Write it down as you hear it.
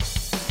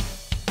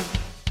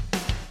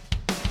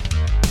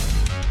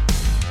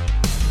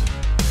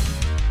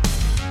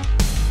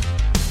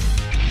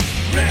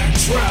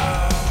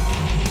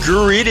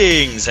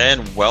Greetings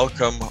and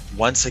welcome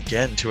once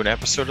again to an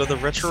episode of the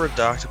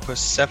Retrorodoctopus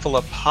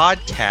Cephala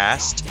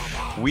podcast.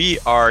 We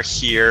are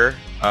here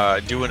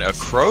doing a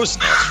crow's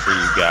nest for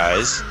you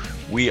guys.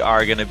 We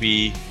are going to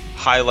be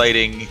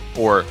highlighting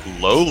or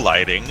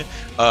low-lighting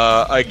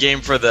a game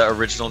for the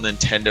original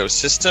Nintendo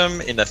system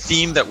in a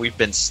theme that we've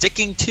been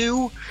sticking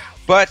to.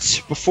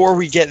 But before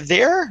we get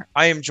there,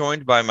 I am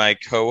joined by my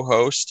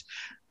co-host,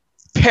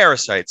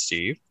 Parasite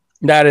Steve.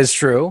 That is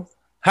true.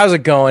 How's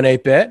it going,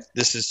 8-Bit?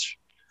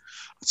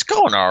 It's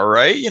going all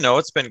right. You know,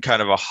 it's been kind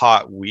of a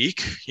hot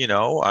week. You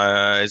know,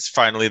 it's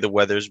finally the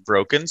weather's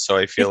broken, so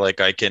I feel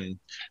like I can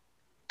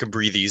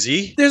breathe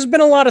easy. There's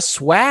been a lot of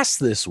swass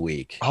this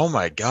week. Oh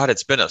my God,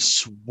 it's been a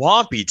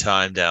swampy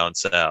time down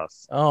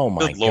south. Oh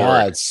my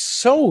God,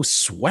 so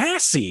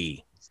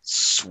swassy.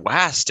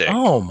 Swastic.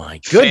 Oh my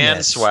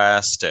goodness.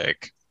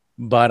 Fan-swastic.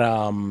 But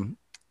I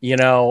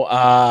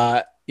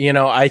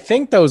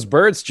think those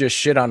birds just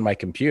shit on my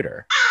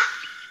computer.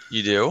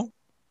 You do?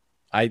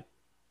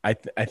 I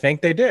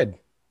think they did,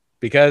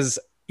 because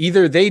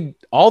either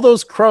all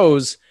those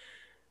crows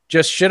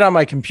just shit on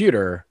my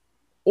computer,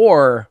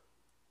 or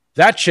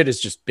that shit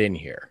has just been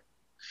here.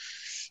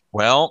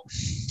 Well,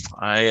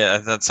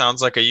 that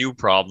sounds like a you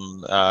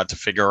problem to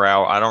figure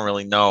out. I don't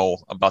really know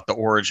about the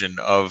origin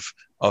of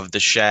the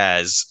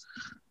Shaz.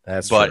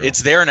 But true.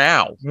 It's there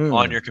now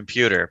on your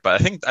computer.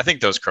 But I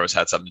think those crows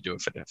had something to do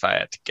with it, if I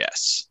had to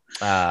guess.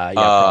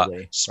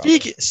 Probably.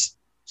 Speaking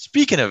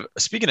of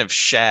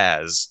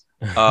Shaz.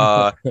 Do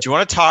you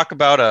want to talk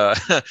about a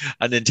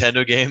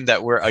Nintendo game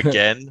that we're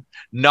again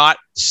not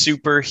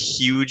super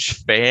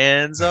huge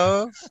fans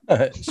of?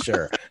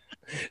 Sure.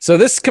 So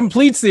this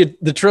completes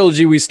the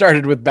trilogy we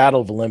started with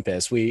Battle of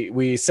Olympus.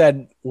 We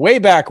said way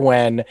back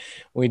when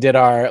we did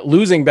our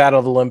losing Battle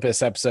of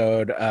Olympus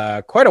episode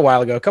quite a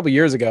while ago, a couple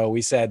years ago,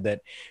 we said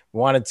that we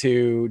wanted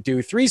to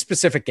do 3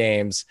 specific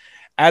games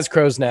as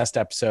Crow's Nest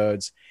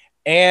episodes.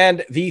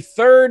 And the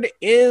third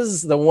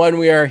is the one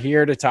we are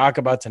here to talk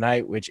about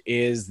tonight, which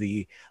is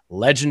The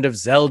Legend of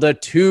Zelda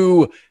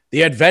 2,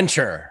 The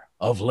Adventure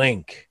of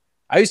Link.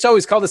 I used to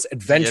always call this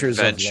Adventures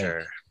of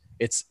Link.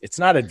 It's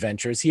not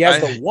adventures. He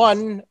has the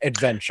one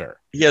adventure.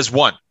 He has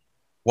one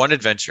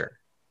adventure.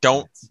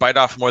 Don't bite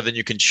off more than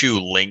you can chew,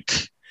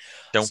 Link.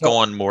 Don't go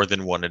on more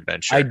than one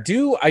adventure. I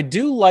do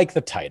like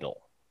the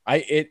title.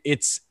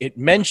 It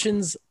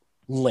mentions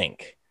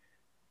Link,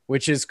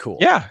 which is cool.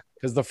 Yeah.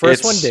 Because the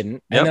first one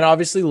didn't. And then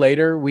obviously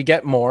later we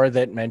get more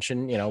that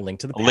mention, Link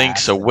to the Past.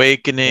 Link's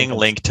Awakening,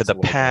 Link to the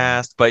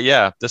Past. But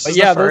yeah, this is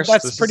the first.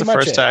 That's pretty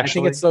much it. I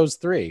think it's those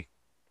 3,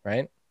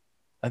 right?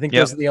 I think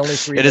those are the only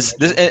 3. It is.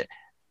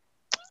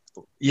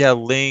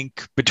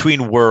 Link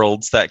Between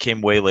Worlds, that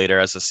came way later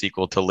as a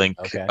sequel to Link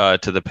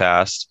to the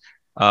Past.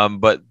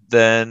 But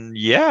then,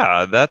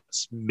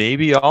 that's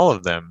maybe all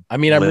of them. I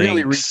mean, I'm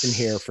really reaching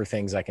here for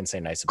things I can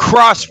say nice about.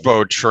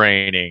 Crossbow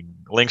training.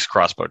 Link's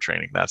crossbow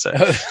training. That's it.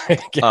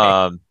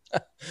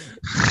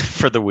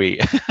 For the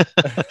Wii.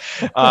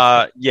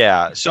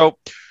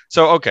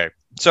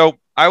 So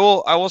I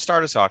will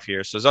start us off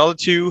here. So Zelda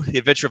 2, The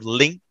Adventure of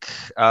Link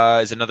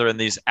is another in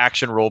these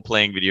action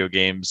role-playing video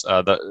games.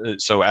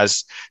 So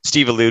as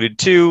Steve alluded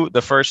to,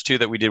 the first 2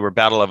 that we did were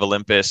Battle of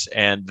Olympus,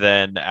 and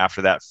then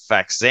after that,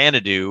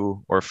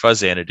 Faxanadu or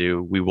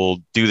Fuzzanadu. We will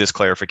do this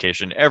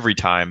clarification every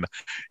time.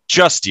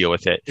 Just deal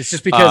with it. It's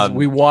just because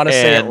we want to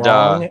say it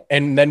wrong,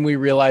 and then we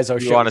realize,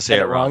 we want to say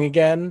it wrong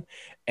again.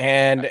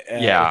 And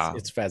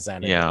it's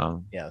Faxanadu. Yeah.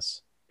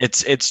 Yes.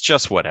 It's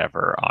just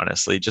whatever,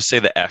 honestly. Just say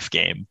the F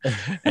game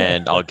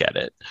and I'll get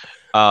it.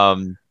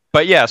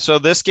 But yeah, so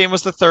this game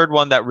was the third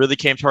one that really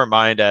came to our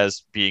mind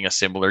as being a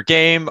similar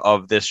game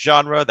of this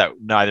genre that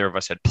neither of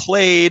us had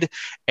played.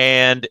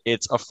 And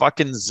it's a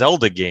fucking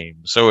Zelda game.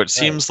 So it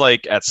seems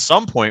like at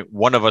some point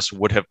one of us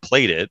would have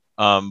played it.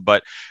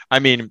 But I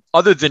mean,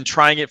 other than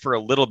trying it for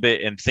a little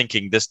bit and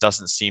thinking this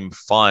doesn't seem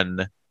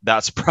fun,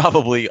 that's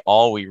probably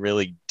all we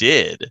really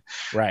did.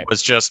 Right.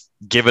 Was just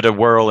give it a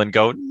whirl and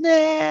go,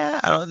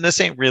 nah, this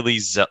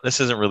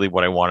isn't really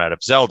what I want out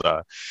of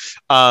Zelda.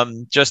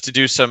 Just to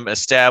do some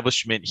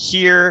establishment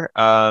here,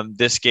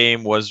 this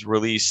game was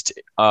released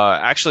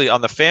actually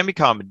on the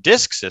Famicom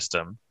Disk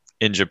System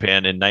in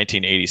Japan in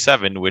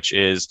 1987, which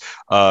is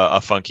a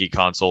funky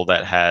console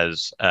that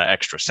has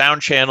extra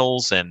sound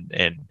channels and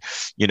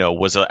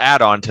was an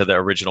add-on to the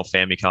original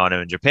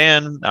Famicom in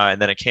Japan.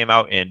 And then it came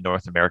out in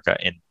North America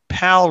in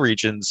PAL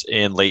regions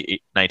in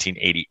late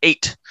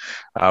 1988,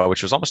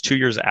 which was almost 2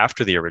 years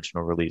after the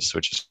original release,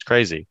 which is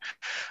crazy.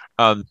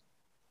 I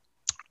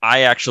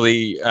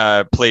actually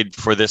played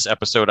for this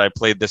episode. I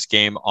played this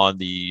game on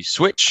the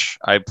Switch.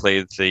 I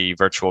played the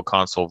Virtual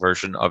Console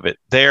version of it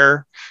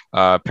there.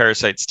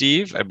 Parasite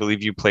Steve, I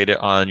believe you played it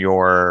on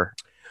your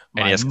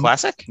NES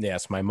Classic?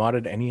 Yes, my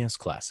modded NES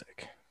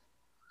Classic.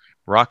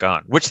 Rock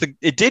on.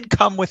 It did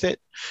come with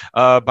it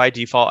by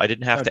default. I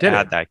didn't have to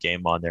add that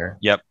game on there.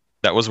 Yep.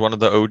 That was one of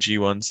the OG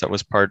ones that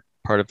was part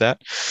of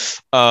that.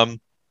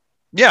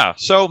 Yeah,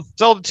 so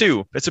Zelda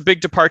 2, it's a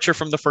big departure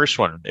from the first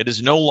one. It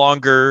is no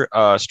longer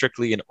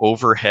strictly an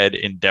overhead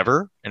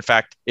endeavor. In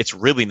fact, it's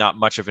really not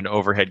much of an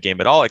overhead game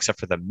at all, except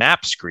for the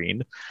map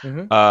screen.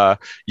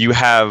 Mm-hmm. You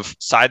have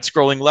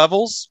side-scrolling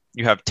levels.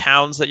 You have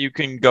towns that you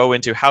can go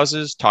into,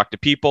 houses, talk to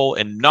people,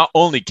 and not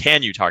only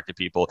can you talk to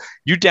people,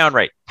 you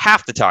downright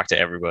have to talk to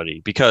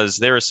everybody because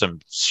there is some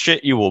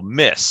shit you will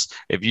miss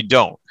if you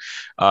don't.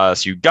 So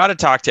you got to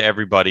talk to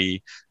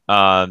everybody.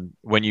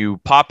 When you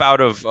pop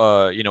out of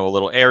a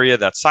little area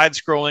that's side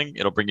scrolling,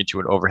 it'll bring you to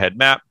an overhead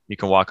map. You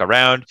can walk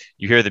around.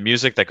 You hear the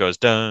music that goes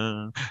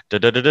dun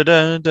dun dun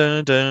dun dun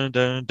dun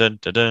dun dun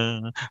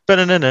dun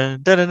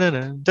dun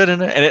dun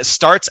dun, and it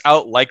starts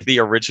out like the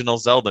original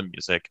Zelda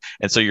music,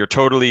 and so you're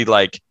totally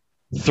like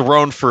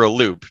thrown for a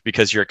loop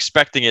because you're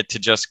expecting it to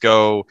just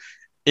go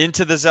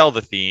into the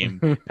Zelda theme,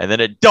 and then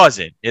it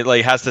doesn't. It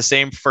like has the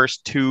same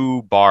first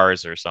two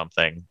bars or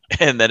something,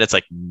 and then it's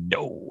like,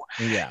 no,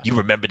 Yeah, you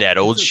remember that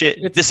old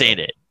shit? This ain't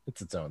it.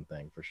 It's its own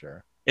thing for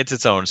sure. It's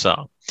its own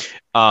song.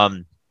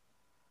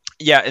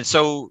 Yeah, and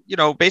so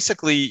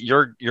basically,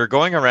 you're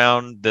going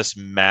around this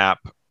map,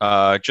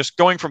 just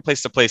going from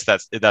place to place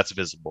that's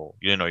visible.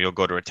 You'll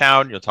go to a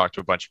town, you'll talk to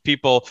a bunch of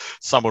people.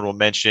 Someone will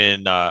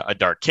mention a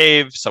dark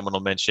cave. Someone will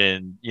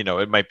mention,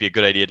 it might be a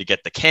good idea to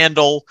get the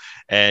candle,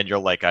 and you're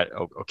like,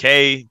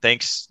 okay,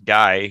 thanks,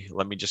 guy.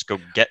 Let me just go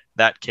get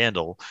that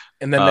candle.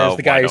 And then there's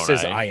the guy who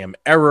says, "I am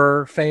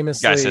Error,"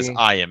 famously. The guy says,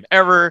 "I am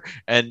Error,"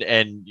 and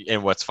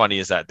what's funny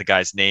is that the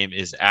guy's name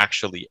is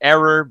actually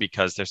Error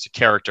because there's a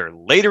character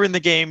later in the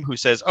game who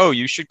says, "Oh,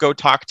 you should go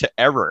talk to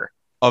Error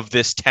of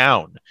this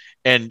town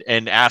and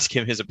ask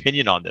him his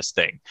opinion on this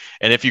thing."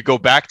 And if you go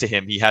back to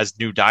him, he has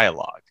new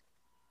dialogue.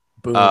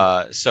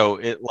 Boom. So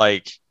it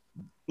like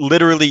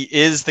literally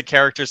is the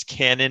character's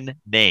canon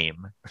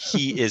name.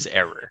 He is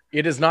Error.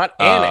 It is not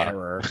an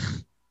error.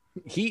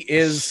 He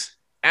is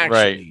actually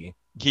right.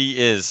 He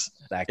is.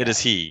 It is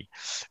he.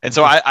 And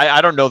so Mm-hmm.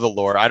 I don't know the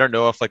lore. I don't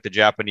know if like the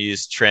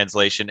Japanese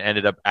translation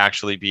ended up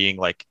actually being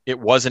like it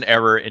was an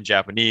error in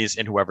Japanese,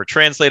 and whoever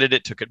translated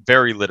it took it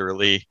very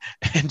literally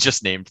and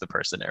just named the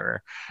person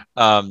Error.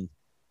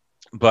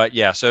 But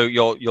yeah, so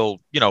you'll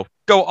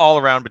go all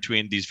around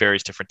between these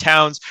various different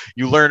towns.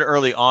 You learn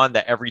early on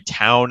that every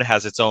town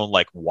has its own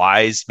like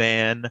wise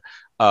man.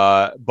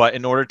 But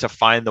in order to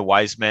find the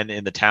wise men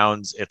in the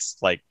towns, it's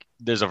like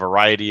there's a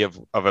variety of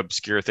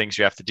obscure things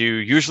you have to do.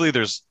 Usually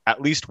there's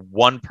at least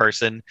one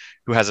person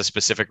who has a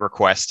specific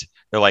request.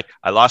 They're like,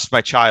 I lost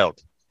my child.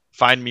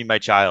 Find me my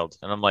child.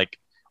 And I'm like,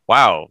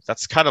 wow,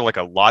 that's kind of like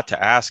a lot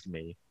to ask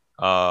me.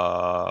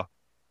 I'm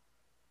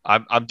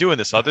doing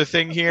this other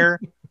thing here,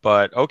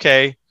 but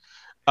okay.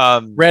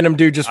 Random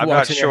dude just I'm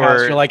walks not in your house.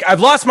 sure. You're like, I've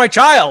lost my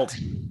child.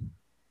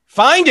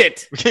 Find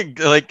it.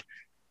 Like,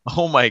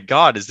 oh my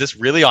God, is this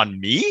really on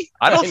me?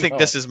 I don't think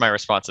this is my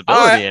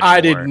responsibility anymore. I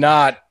did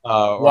not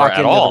walk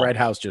into all. the Red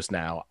House just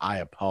now. I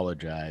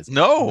apologize.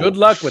 No. Good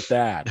luck with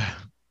that.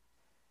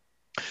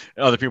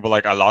 Other people are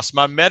like, I lost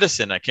my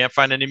medicine. I can't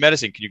find any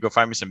medicine. Can you go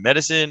find me some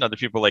medicine? Other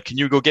people are like, can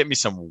you go get me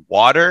some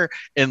water?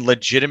 And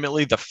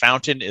legitimately, the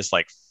fountain is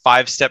like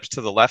 5 steps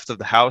to the left of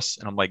the house.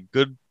 And I'm like,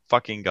 good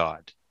fucking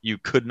God. You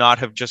could not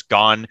have just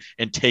gone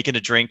and taken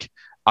a drink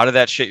out of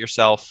that shit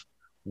yourself.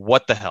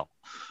 What the hell?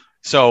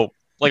 So,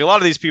 like a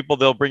lot of these people,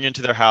 they'll bring you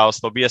into their house.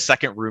 There'll be a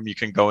second room you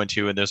can go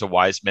into, and there's a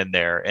wise man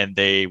there, and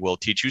they will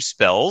teach you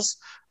spells.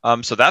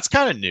 So that's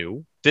kind of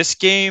new. This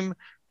game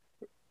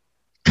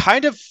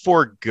kind of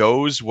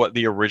forgoes what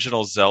the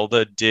original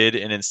Zelda did,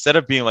 and instead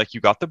of being like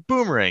you got the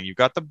boomerang, you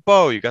got the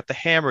bow, you got the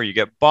hammer, you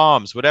get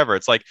bombs, whatever,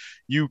 it's like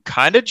you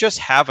kind of just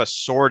have a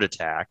sword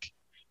attack,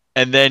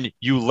 and then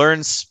you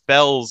learn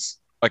spells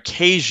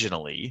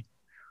occasionally,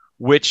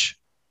 which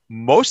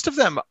most of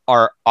them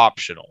are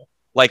optional.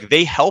 Like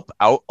they help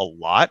out a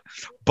lot,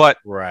 but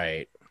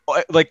right,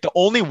 like the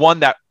only one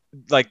that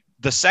like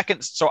the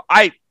second. So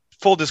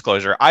full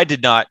disclosure, I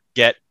did not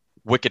get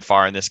wicked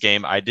far in this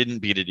game. I didn't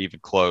beat it even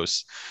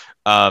close.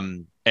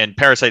 And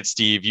Parasite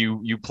Steve,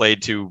 you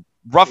played to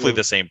roughly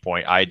the same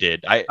point I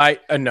did. I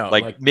no,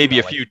 like maybe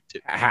a few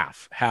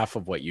half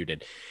of what you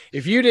did.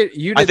 If you did,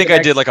 I think I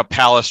did like a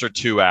palace or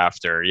two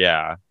after.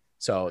 Yeah.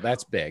 So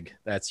that's big.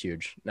 That's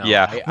huge. No,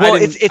 yeah.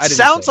 It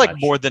sounds like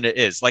more than it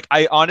is. Like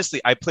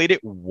I played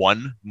it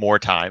one more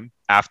time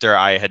after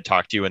I had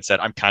talked to you and said,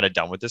 I'm kind of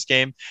done with this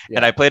game. Yeah.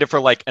 And I played it for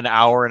like an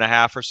hour and a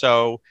half or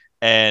so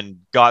and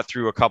got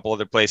through a couple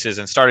other places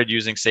and started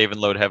using save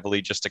and load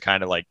heavily just to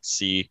kind of like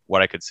see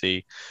what I could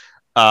see.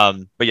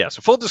 But yeah,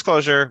 so full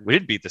disclosure, we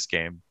didn't beat this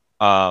game.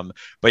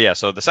 But yeah,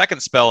 so the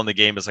second spell in the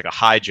game is like a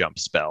high jump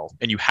spell,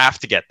 and you have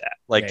to get that.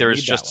 Like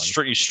there's just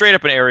straight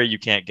up an area you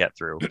can't get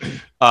through.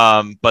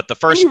 But the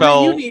first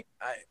spell.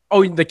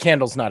 The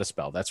candle's not a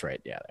spell. That's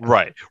right. Yeah.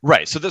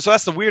 Right. So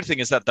that's the weird thing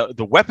is that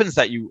the weapons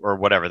that you or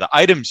whatever the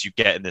items you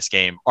get in this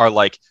game are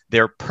like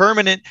they're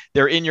permanent.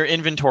 They're in your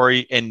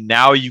inventory, and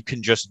now you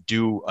can just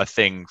do a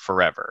thing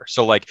forever.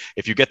 So like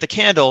if you get the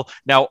candle,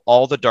 now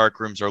all the dark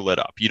rooms are lit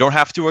up. You don't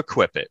have to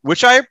equip it,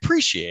 which I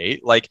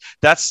appreciate. Like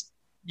that's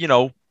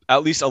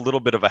at least a little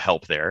bit of a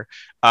help there.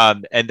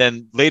 And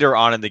then later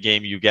on in the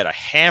game, you get a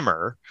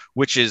hammer,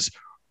 which is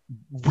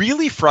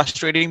really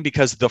frustrating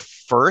because the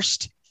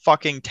first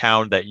fucking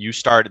town that you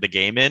started the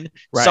game in,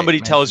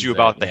 somebody tells you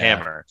about the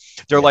hammer.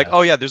 They're like,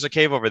 oh yeah, there's a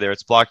cave over there.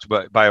 It's blocked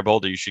by a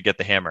boulder. You should get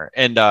the hammer.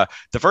 And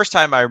the first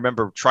time I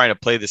remember trying to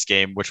play this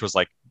game, which was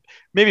like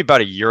maybe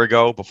about a year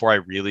ago before I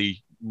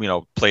really,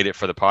 played it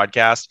for the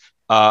podcast,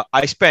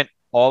 I spent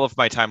all of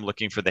my time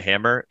looking for the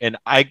hammer, and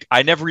I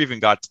never even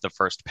got to the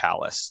first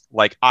palace.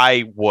 Like,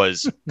 I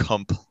was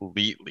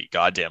completely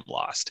goddamn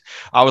lost.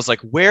 I was like,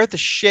 where the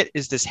shit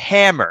is this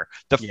hammer?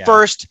 The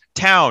first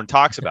town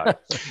talks about it.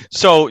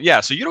 So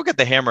you don't get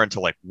the hammer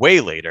until like way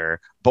later,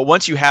 but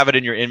once you have it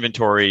in your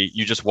inventory,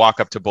 you just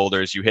walk up to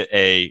boulders, you hit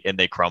A, and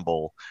they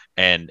crumble,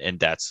 and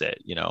that's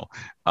it,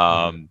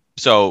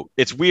 So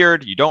it's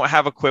weird. You don't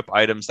have equip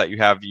items that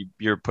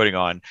you're putting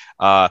on.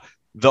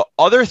 The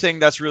other thing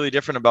that's really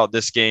different about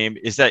this game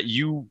is that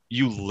you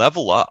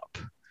level up,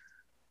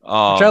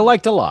 which I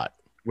liked a lot,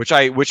 which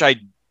I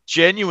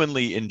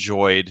genuinely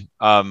enjoyed.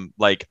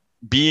 Like,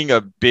 being a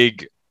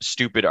big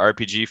stupid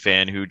RPG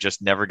fan who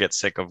just never gets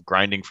sick of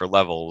grinding for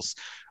levels.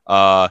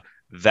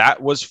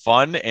 That was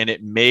fun, and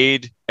it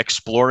made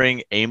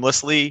exploring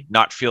aimlessly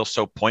not feel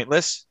so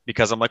pointless,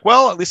 because I'm like,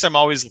 well, at least I'm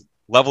always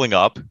leveling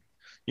up,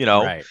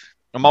 Right.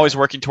 I'm always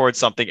working towards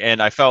something.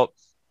 And I felt,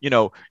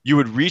 you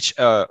would reach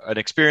an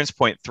experience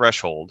point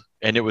threshold,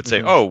 and it would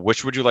say, oh,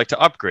 which would you like to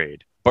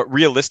upgrade? But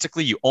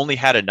realistically, you only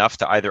had enough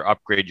to either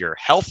upgrade your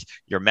health,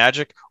 your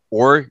magic,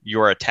 or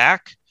your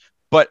attack.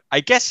 But I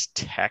guess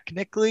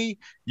technically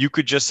you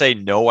could just say,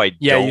 no, I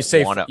don't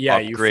want to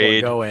upgrade. You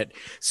forgo it.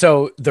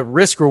 So the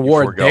risk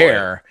reward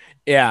there,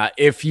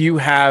 if you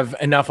have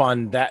enough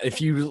on that,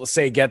 if you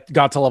say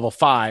got to level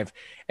 5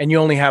 and you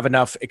only have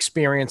enough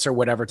experience or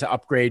whatever to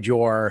upgrade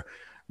your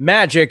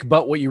magic,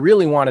 but what you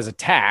really want is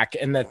attack,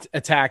 and that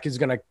attack is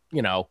going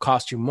to,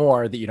 cost you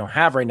more that you don't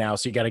have right now.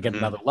 So you got to get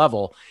another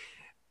level.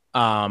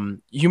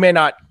 You may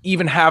not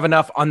even have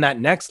enough on that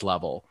next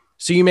level.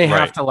 So you may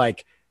have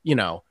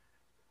to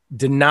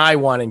deny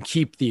one and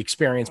keep the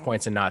experience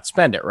points and not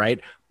spend it.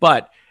 Right.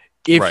 But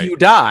if you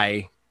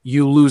die,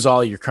 you lose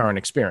all your current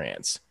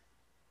experience.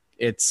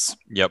 It's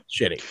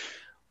shitty,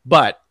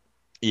 but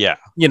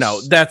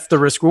that's the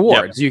risk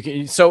rewards. You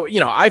can,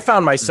 I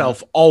found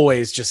myself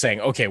always just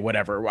saying, okay,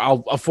 whatever,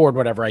 I'll afford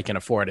whatever I can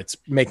afford. It's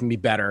making me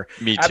better.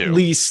 Me too. At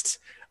least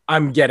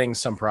I'm getting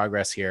some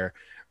progress here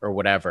or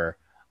whatever.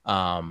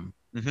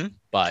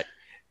 But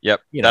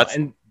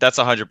that's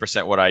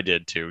 100% what I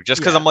did too.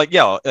 Just because I'm like,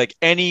 like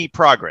any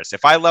progress,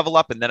 if I level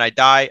up and then I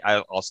die,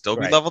 I'll still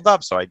be leveled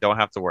up, so I don't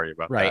have to worry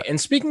about that. And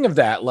speaking of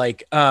that,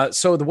 like,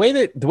 so the way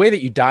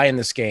that you die in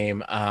this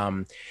game,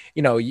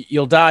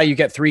 you'll die, you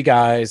get 3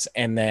 guys,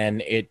 and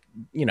then it,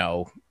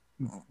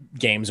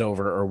 game's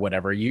over or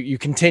whatever. You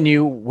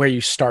continue where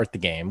you start the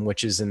game,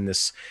 which is in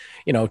this,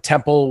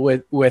 temple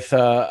with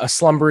a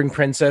slumbering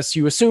princess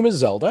you assume is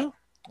Zelda.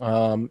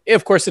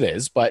 Of course it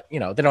is, but they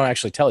don't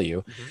actually tell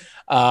you.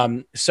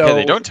 So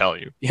they don't tell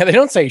you. Yeah, they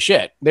don't say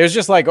shit. There's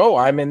just like, oh,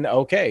 I'm in.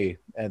 Okay,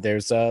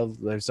 there's a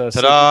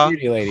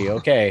beauty lady.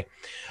 Okay.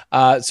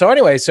 So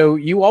anyway, so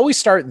you always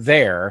start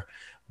there,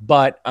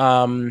 but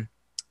there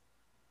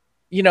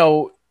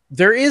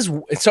is.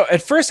 So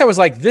at first I was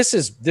like, this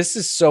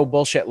is so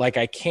bullshit. Like,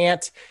 I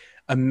can't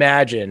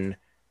imagine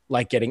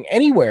like getting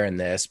anywhere in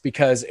this,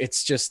 because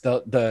it's just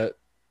the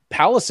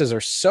palaces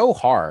are so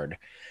hard.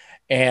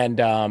 And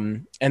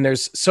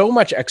there's so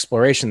much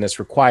exploration that's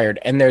required,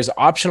 and there's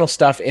optional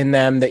stuff in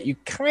them that you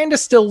kind of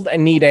still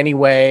need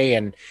anyway,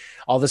 and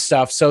all this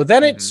stuff. So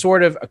then it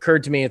sort of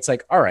occurred to me, it's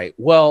like, all right,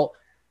 well,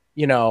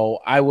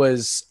 I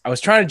was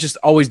trying to just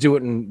always do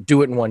it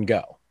in one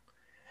go.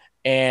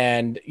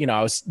 And,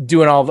 I was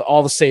doing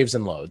all the saves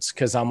and loads,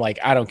 because I'm like,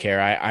 I don't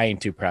care. I ain't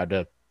too proud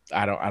to,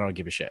 I don't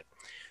give a shit.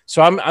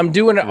 So I'm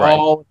doing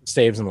all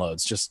saves and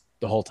loads just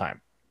the whole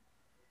time.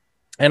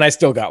 And I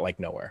still got like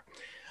nowhere.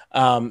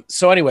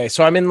 So anyway,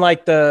 so I'm in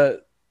like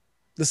the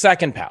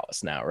second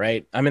palace now,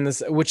 right? I'm in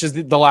this, which is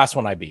the last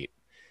one I beat.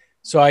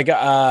 So I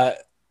got,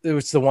 it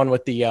was the one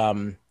with the,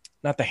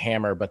 not the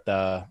hammer, but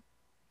the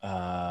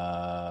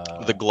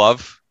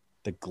glove.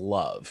 The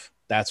glove.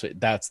 That's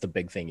the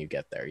big thing you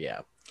get there.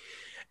 Yeah.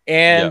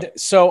 And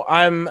so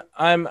I'm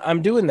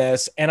doing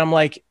this, and I'm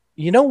like,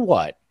 you know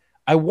what?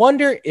 I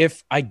wonder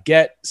if I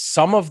get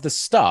some of the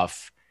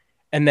stuff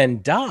and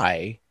then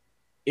die,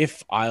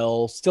 if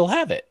I'll still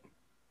have it.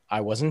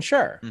 I wasn't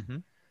sure,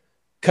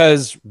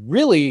 because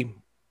really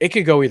it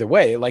could go either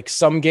way. Like,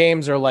 some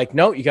games are like,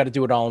 no, you got to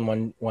do it all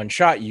in one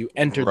shot. You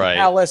enter the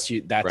palace,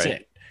 that's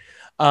it.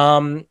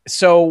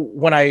 So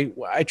when I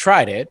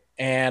tried it,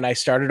 and I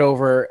started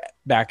over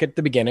back at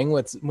the beginning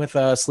with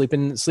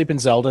sleeping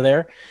Zelda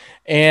there,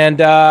 and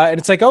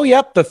it's like, oh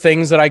yep, the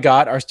things that I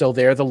got are still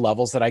there, the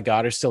levels that I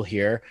got are still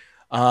here.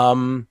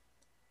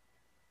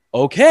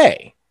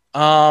 Okay,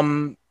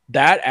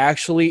 that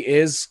actually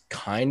is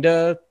kind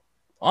of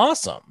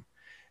awesome,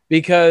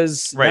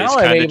 because Right. It's now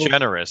I'm kind of able.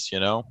 generous, you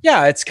know?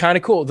 Yeah, it's kind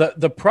of cool.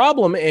 The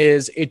problem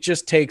is it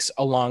just takes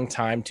a long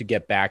time to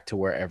get back to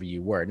wherever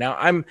you were. Now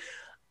I'm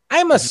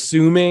Mhm.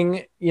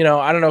 assuming,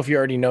 I don't know if you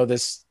already know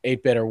this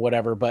 8-bit or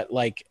whatever, but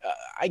like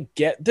I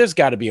get there's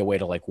got to be a way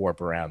to like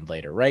warp around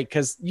later, right?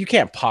 Because you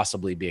can't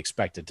possibly be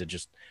expected to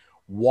just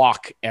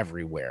walk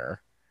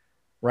everywhere,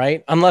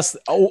 right? Unless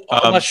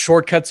Um,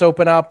 shortcuts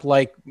open up,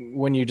 like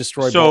when you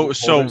destroy so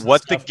boulders and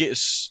what the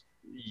stuff.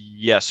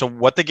 yeah, so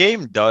what the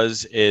game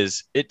does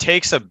is it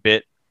takes a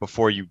bit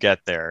before you get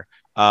there.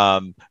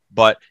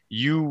 But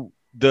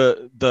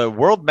the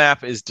world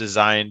map is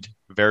designed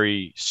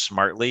very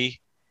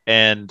smartly,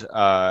 and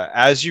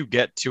as you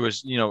get to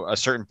a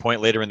certain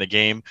point later in the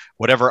game,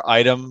 whatever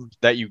item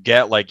that you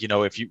get, like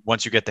if you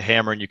once you get the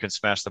hammer and you can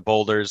smash the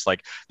boulders,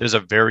 like there's a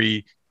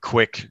very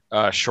quick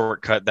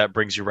shortcut that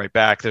brings you right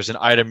back. There's an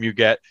item you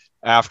get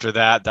after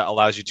that that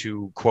allows you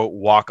to quote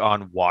walk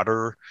on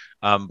water,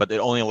 but it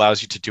only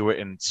allows you to do it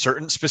in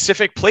certain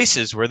specific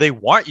places where they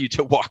want you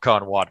to walk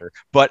on water.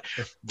 But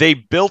they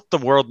built the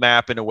world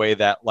map in a way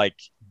that like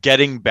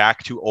getting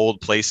back to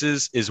old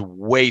places is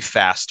way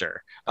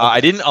faster. Okay.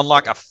 I didn't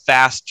unlock a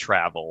fast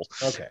travel.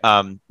 Okay.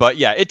 But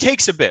yeah, it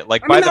takes a bit.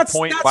 Like I mean, by the that's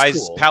point that's by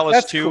cool. Palace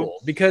That's 2,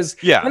 cool because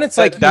yeah, then it's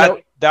that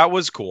like that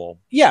was cool.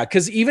 yeah,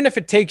 because even if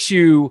it takes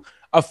you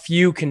a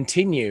few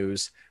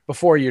continues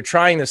before you're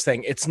trying this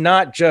thing, it's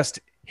not just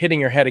hitting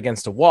your head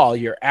against a wall.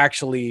 You're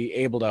actually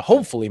able to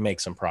hopefully make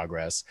some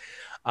progress.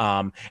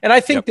 And I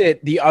think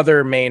that the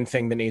other main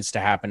thing that needs to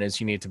happen is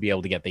you need to be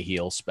able to get the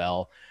heal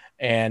spell.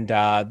 And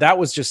that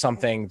was just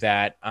something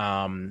that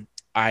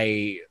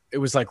it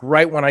was like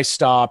right when I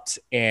stopped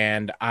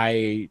and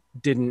I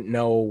didn't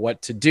know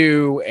what to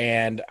do.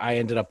 And I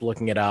ended up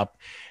looking it up,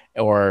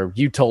 or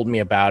you told me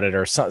about it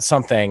or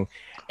something.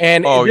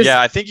 And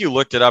I think you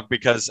looked it up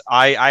because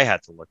I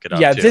had to look it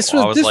up. Yeah, too. this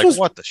I was like, was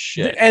what the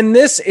shit? And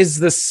this is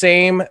the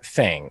same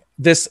thing.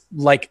 This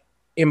like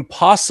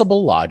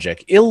impossible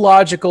logic,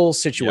 illogical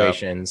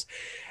situations,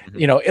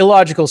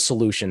 illogical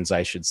solutions,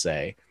 I should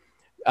say.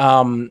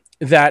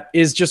 That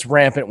is just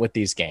rampant with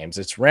these games.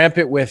 It's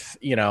rampant with,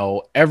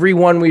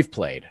 everyone we've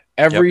played,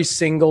 every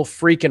single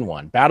freaking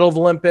one. Battle of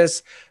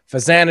Olympus,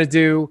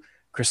 Phazanadu,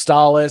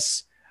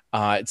 Crystalis.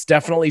 It's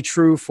definitely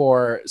true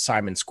for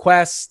Simon's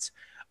Quest.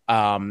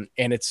 And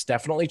it's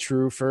definitely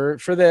true for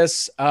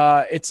this.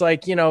 It's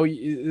like,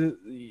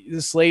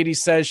 this lady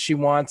says she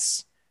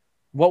wants,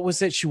 what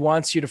was it? She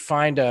wants you to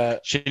find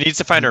she needs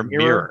to find her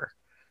mirror.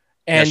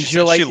 And yeah,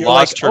 you're like,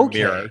 her okay.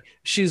 mirror.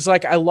 She's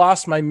like, I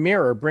lost my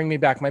mirror. Bring me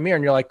back my mirror.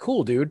 And you're like,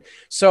 cool, dude.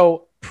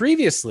 So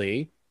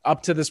previously,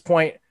 up to this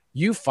point,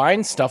 you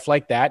find stuff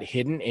like that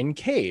hidden in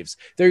caves.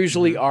 There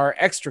usually are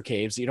extra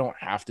caves you don't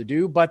have to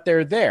do, but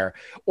they're there.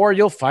 Or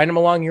you'll find them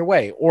along your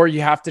way. Or you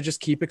have to just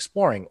keep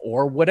exploring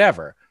or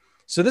whatever.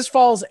 So this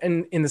falls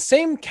in the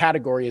same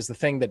category as the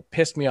thing that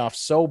pissed me off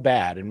so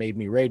bad and made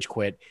me rage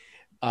quit,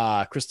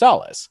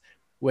 Crystalis.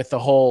 With the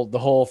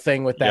whole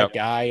thing with that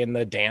guy in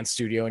the dance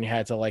studio, and you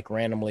had to like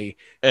randomly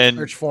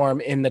search for him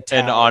in the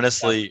town. And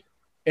honestly,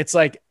 it's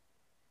like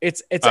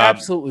it's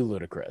absolutely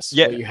ludicrous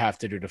what you have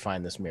to do to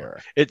find this mirror.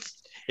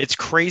 It's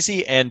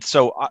crazy, and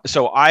so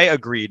I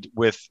agreed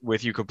with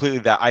you completely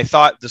that I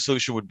thought the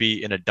solution would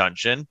be in a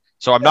dungeon.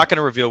 So I'm not going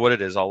to reveal what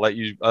it is. I'll let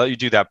you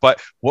do that.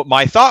 But what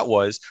my thought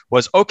was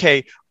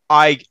okay.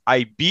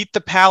 I beat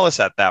the palace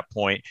at that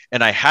point,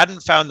 and I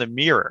hadn't found the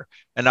mirror.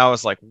 And I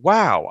was like,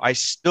 wow, I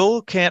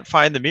still can't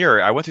find the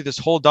mirror. I went through this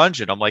whole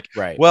dungeon. I'm like,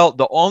 right. Well,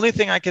 the only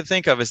thing I can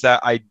think of is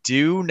that I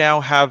do now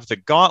have the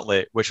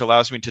gauntlet, which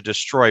allows me to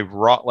destroy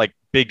like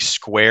big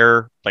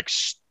square, like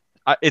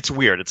it's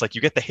weird. It's like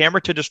you get the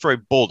hammer to destroy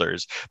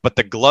boulders, but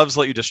the gloves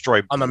let you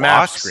destroy on the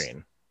blocks. map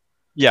screen.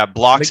 Yeah,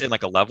 blocks in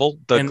like a level.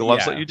 The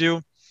gloves let you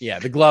do. Yeah,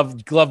 the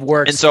glove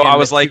works. And so I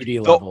was like,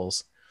 2D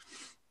levels.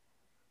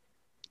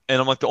 And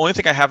I'm like, the only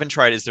thing I haven't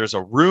tried is there's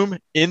a room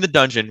in the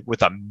dungeon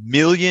with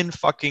 1,000,000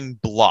 fucking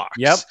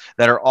blocks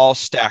that are all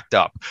stacked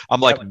up.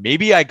 I'm like,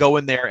 maybe I go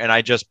in there and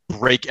I just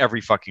break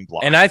every fucking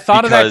block. And I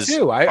thought of that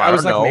too. I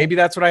was like, maybe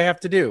that's what I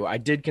have to do. I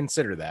did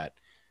consider that.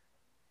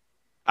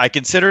 I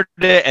considered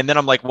it, and then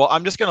I'm like, well,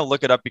 I'm just gonna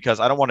look it up because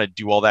I don't want to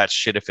do all that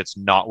shit if it's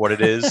not what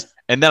it is.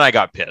 And then I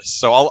got pissed,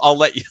 so I'll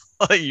let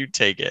you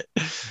take it.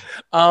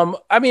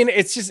 I mean,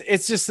 it's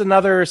just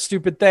another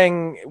stupid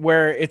thing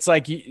where it's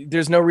like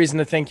there's no reason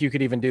to think you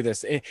could even do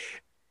this.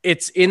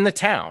 It's in the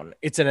town.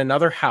 It's in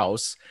another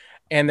house,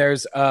 and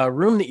there's a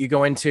room that you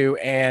go into,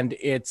 and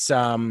it's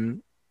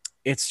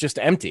just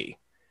empty.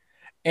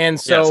 And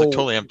so it's like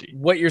totally empty.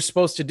 What you're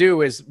supposed to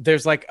do is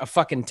there's like a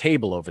fucking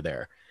table over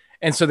there.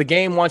 And so the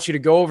game wants you to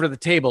go over to the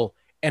table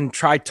and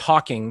try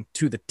talking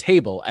to the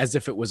table as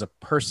if it was a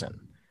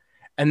person.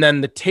 And then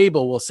the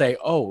table will say,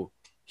 oh,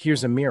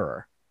 here's a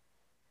mirror.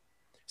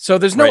 So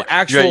there's no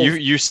actual...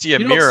 You see a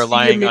mirror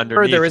lying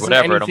underneath there isn't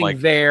whatever. Anything and I'm like,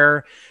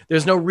 there.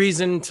 There's no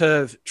reason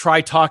to try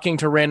talking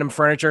to random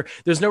furniture.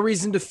 There's no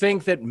reason to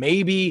think that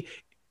maybe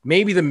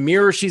the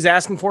mirror she's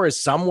asking for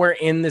is somewhere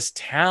in this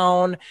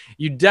town.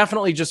 You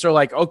definitely just are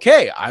like,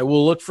 okay, I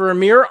will look for a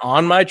mirror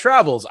on my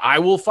travels. I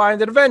will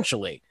find it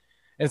eventually.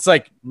 And it's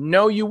like,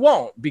 no, you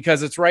won't,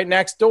 because it's right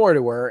next door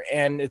to her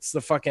and it's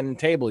the fucking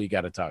table you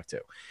got to talk to.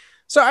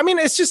 So, I mean,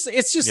 it's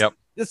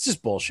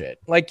just bullshit.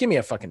 Like, give me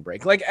a fucking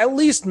break. Like, at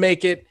least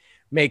make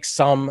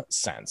some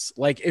sense.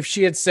 Like, if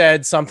she had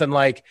said something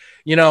like,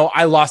 you know,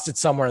 I lost it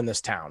somewhere in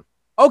this town.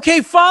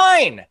 Okay,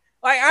 fine.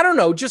 Like, I don't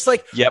know. Just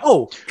like,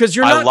 because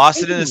I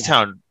lost it in this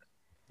town.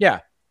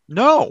 Yeah.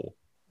 No.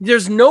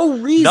 There's no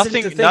reason to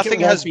think nothing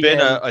has been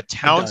a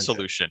town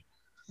solution.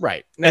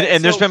 Right.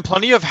 And there's been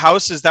plenty of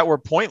houses that were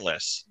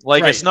pointless.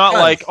 Like, it's not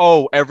like,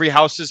 every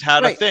house has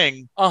had a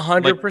thing.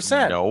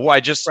 100%. No,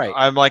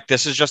 I'm like,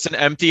 this is just an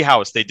empty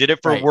house. They did it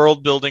for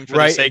world building for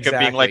the sake of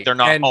being like, they're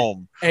not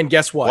home. And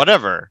guess what?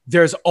 Whatever.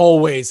 There's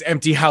always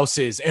empty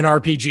houses in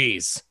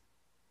RPGs.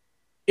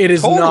 It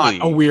is not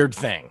a weird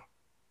thing.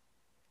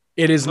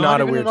 It is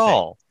not a weird thing.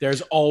 All. There's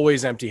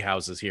always empty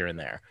houses here and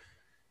there.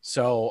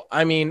 So,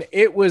 I mean,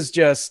 it was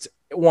just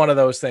one of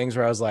those things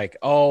where I was like,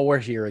 oh, we're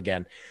here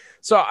again.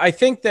 So I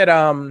think that,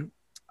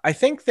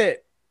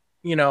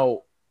 you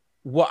know,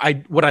 what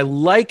I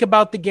like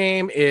about the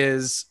game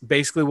is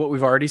basically what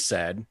we've already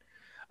said.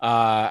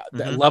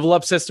 The level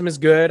up system is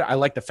good. I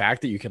like the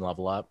fact that you can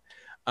level up.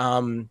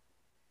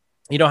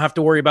 You don't have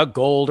to worry about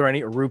gold or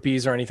any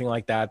rupees or anything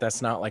like that.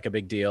 That's not like a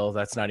big deal.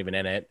 That's not even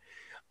in it.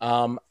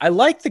 I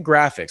like the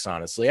graphics,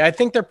 honestly. I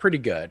think they're pretty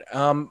good.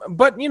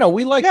 But, you know,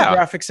 we like the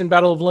graphics in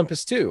Battle of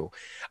Olympus too.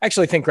 I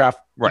actually think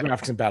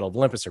graphics in Battle of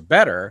Olympus are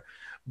better.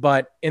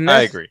 But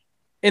I agree.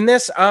 In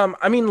this,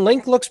 I mean,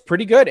 Link looks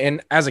pretty good.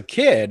 And as a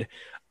kid,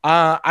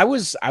 I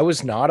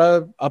was not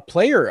a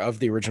player of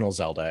the original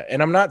Zelda.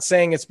 And I'm not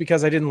saying it's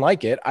because I didn't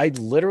like it. I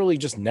literally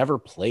just never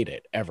played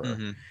it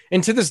ever.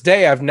 And to this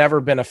day, I've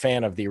never been a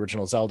fan of the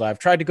original Zelda. I've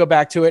tried to go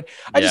back to it.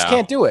 I just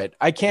can't do it.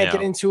 I can't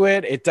get into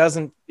it. It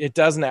doesn't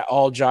at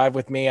all jive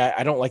with me.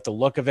 I don't like the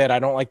look of it. I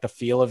don't like the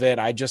feel of it.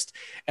 I just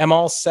am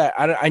all set.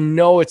 I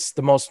know it's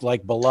the most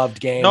like beloved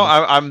game. No,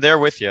 I'm there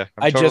with you.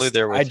 I'm totally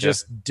there with you. I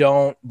just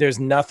don't, there's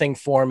nothing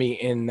for me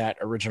in that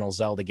original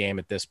Zelda game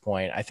at this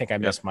point. I think I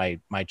missed my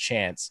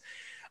chance.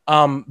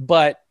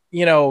 But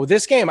you know,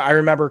 this game, I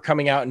remember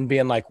coming out and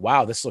being like,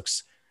 wow, this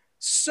looks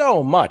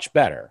so much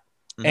better.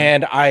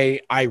 And I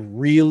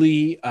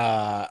really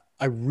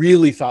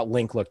thought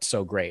Link looked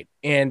so great.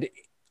 And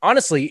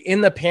honestly,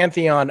 in the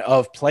pantheon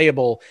of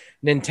playable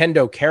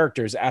Nintendo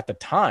characters at the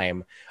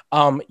time,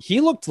 he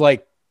looked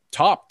like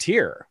top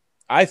tier,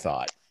 I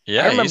thought.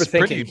 Yeah, I remember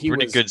thinking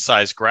pretty good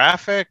size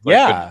graphic,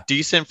 good,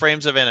 decent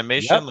frames of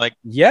animation.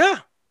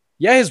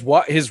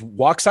 His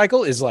walk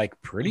cycle is like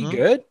pretty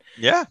good.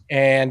 Yeah.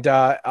 And,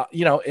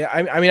 you know,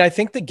 I mean, I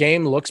think the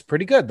game looks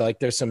pretty good. Like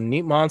there's some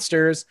neat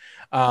monsters.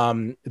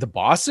 The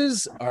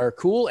bosses are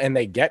cool and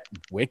they get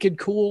wicked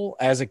cool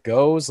as it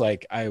goes.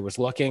 Like I was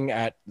looking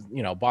at,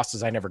 you know,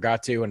 bosses I never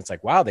got to, and it's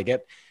like, wow, they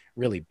get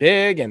really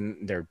big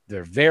and they're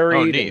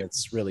varied and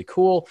it's really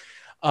cool.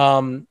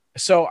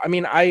 So, I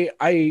mean, I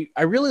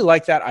really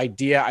like that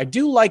idea. I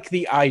do like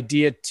the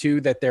idea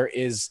too, that there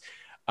is,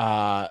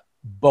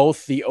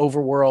 both the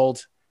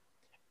overworld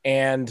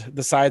and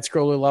the side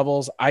scroller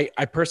levels. I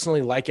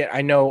personally like it.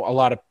 I know a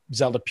lot of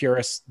Zelda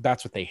purists,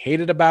 that's what they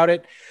hated about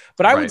it.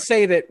 But I would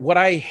say that what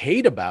I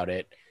hate about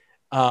it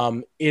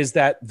is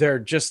that they're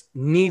just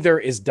neither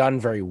is done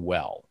very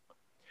well.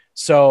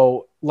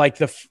 So like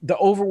the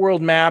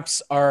overworld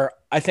maps are,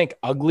 I think,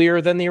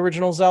 uglier than the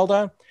original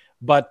Zelda,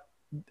 but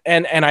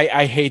and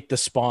I hate the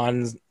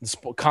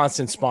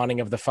constant spawning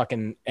of the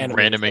fucking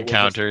random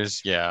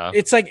encounters.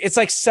 It's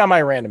like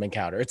semi-random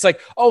encounter. It's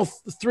like,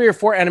 3 or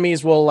 4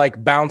 enemies will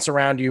like bounce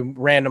around you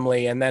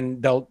randomly, and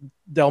then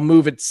they'll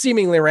move at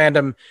seemingly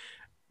random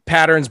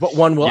patterns, but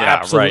one will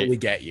absolutely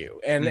get you.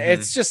 And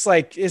it's just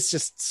like, it's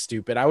just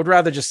stupid. I would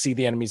rather just see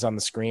the enemies on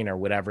the screen or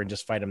whatever and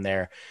just fight them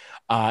there,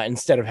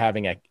 instead of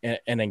having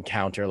an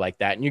encounter like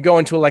that. And you go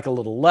into like a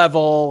little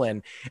level,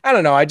 and I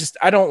don't know.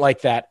 I don't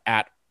like that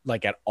at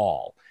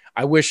all.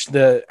 I wish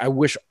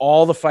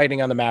all the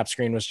fighting on the map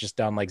screen was just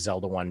done like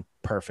Zelda 1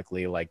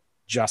 perfectly, like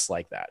just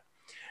like that.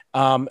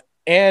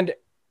 And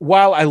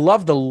while I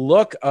love the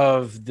look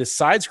of the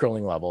side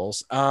scrolling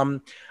levels, I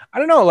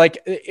don't know, like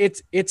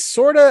it's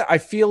sort of, I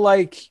feel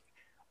like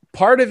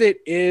part of it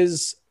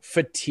is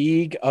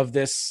fatigue of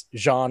this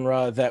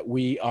genre that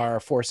we are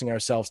forcing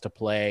ourselves to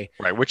play.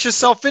 Right. Which is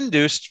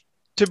self-induced.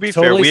 To be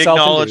fair, we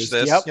acknowledge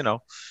this, you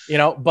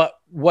know, but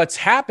what's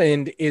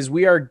happened is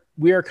we are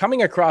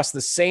coming across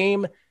the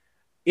same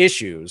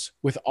issues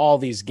with all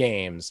these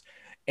games.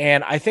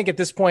 And I think at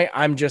this point,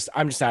 I'm just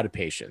out of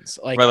patience.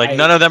 Like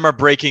none of them are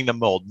breaking the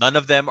mold. None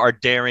of them are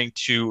daring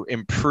to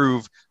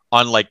improve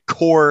on like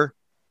core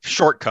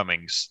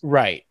shortcomings.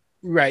 Right.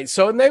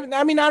 So,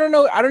 I mean, I don't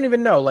know. I don't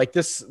even know. Like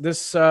this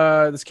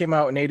came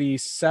out in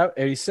 87,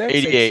 86,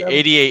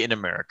 88 in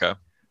America.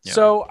 Yeah.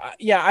 So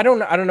I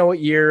don't know what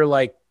year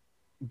like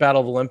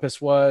Battle of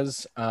Olympus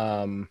was.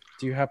 Do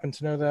you happen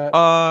to know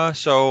that?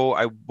 So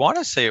I want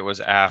to say it was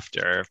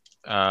after,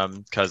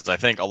 because I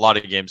think a lot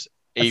of games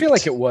I feel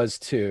like it was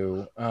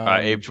too.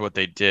 Aped what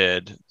they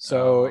did.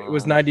 So it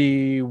was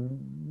 90.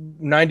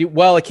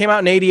 Well, it came out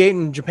in 88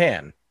 in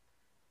Japan.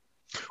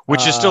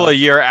 which is still a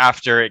year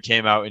after it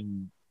came out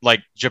in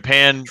like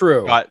Japan.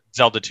 True. Got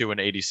Zelda 2 in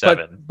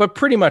 87, but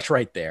pretty much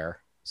right there.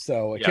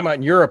 So it came out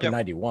in Europe in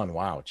 91.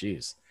 Wow,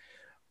 geez.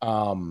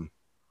 Oh,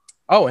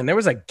 and there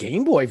was a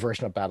Game Boy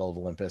version of Battle of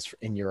Olympus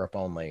in Europe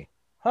only.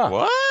 Huh?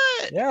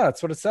 What? Yeah,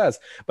 that's what it says.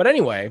 But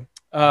anyway,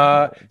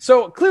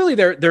 so clearly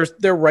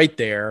they're right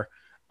there.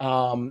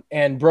 And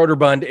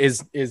Broderbund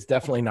is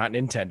definitely not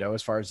Nintendo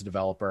as far as a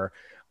developer,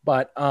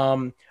 but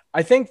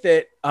I think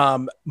that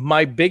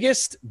my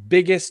biggest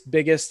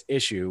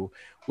issue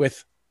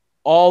with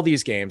all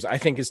these games, I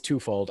think, is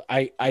twofold.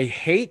 I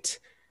hate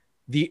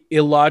the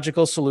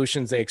illogical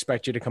solutions they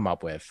expect you to come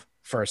up with,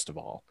 first of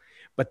all,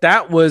 but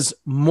that was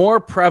more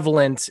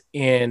prevalent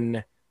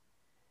in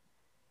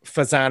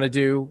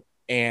Phazanadu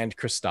and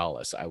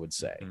Crystalis, I would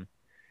say. Mm-hmm.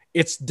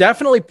 It's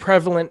definitely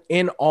prevalent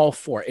in all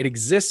four. It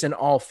exists in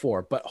all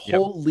four, but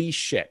holy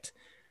shit.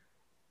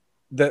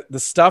 The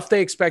stuff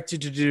they expect you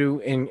to do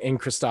in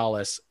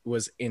Crystalis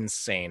was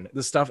insane.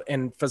 The stuff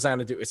in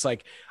Phazanadu, it's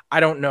like, I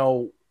don't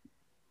know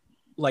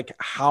like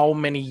how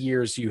many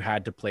years you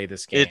had to play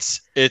this game.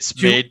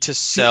 It's made to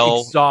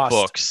sell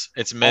books.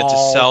 It's meant to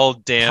sell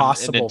damn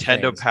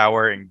Nintendo things.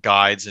 Power and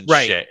guides and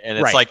shit. And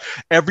it's like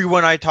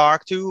everyone I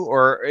talk to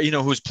or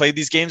who's played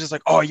these games is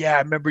like, oh yeah,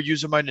 I remember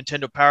using my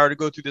Nintendo Power to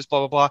go through this,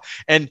 blah blah blah.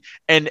 And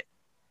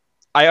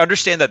I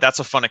understand that that's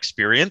a fun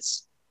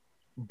experience,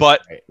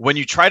 but when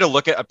you try to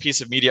look at a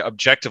piece of media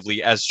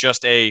objectively as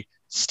just a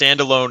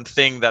standalone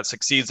thing that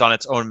succeeds on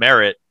its own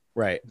merit,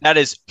 that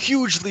is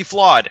hugely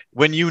flawed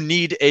when you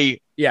need a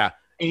and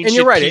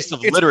you're right, piece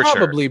of it's literature.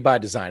 Probably by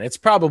design. It's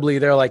probably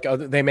they're like, oh,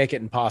 they make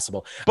it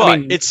impossible, but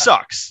it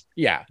sucks.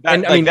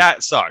 That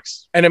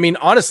sucks. And I mean,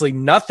 honestly,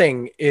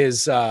 nothing's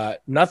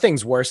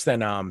worse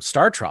than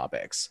Star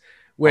Tropics,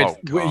 where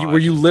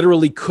you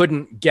literally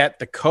couldn't get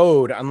the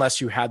code unless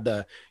you had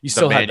the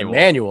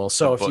manual.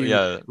 So if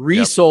you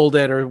resold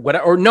it or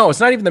whatever, or no, it's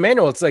not even the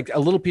manual. It's like a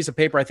little piece of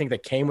paper. I think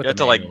that came with. You had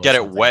to like get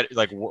it wet,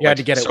 like you had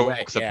to get it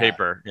wet. The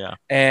paper,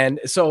 And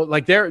so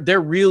like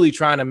they're really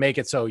trying to make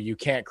it so you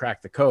can't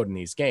crack the code in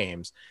these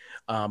games.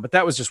 But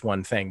that was just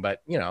one thing.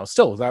 But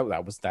still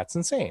that's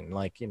insane.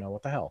 Like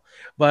what the hell.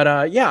 But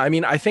I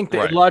mean, I think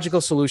the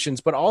illogical solutions,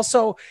 but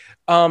also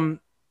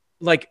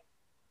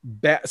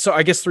so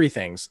I guess three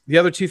things. The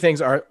other two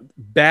things are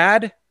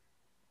bad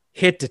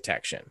hit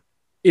detection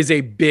is a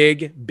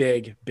big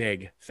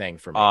thing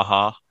for me.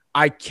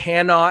 I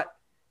cannot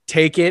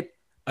take it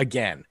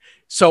again.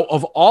 So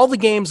of all the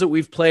games that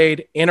we've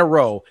played in a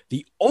row,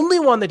 the only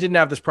one that didn't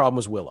have this problem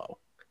was Willow.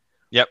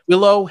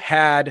 Willow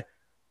had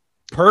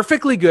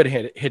perfectly good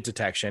hit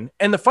detection.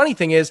 And the funny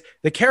thing is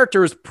the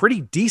character is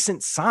pretty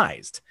decent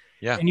sized.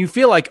 And you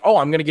feel like, oh,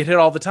 I'm going to get hit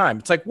all the time.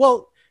 It's like,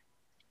 well,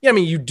 I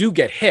mean, you do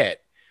get hit.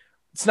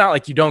 It's not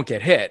like you don't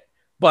get hit,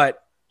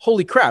 but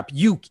holy crap,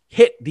 you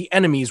hit the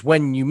enemies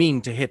when you mean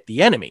to hit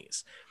the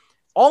enemies.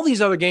 All these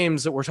other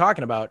games that we're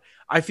talking about,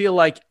 I feel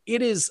like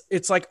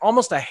it's like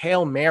almost a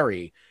Hail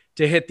Mary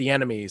to hit the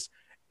enemies.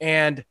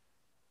 And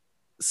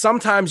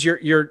sometimes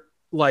you're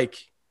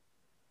like,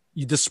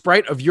 the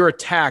sprite of your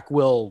attack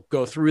will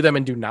go through them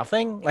and do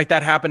nothing. Like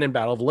that happened in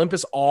Battle of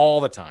Olympus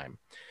all the time.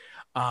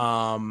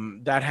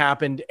 That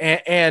happened.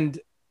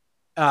 And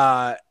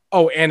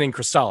in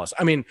Crystalis.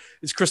 I mean,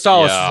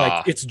 Crystalis is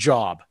like its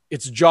job.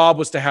 Its job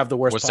was to have the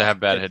worst. Was to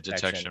have bad hit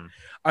detection.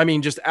 I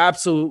mean, just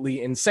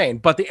absolutely insane.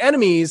 But the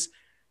enemies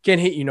can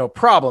hit you no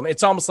problem.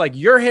 It's almost like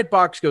your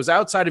hitbox goes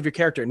outside of your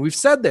character. And we've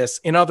said this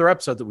in other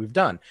episodes that we've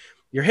done.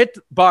 Your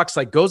hitbox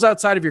like goes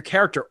outside of your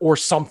character or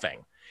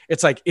something.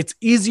 It's like it's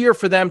easier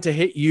for them to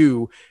hit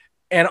you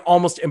and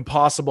almost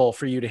impossible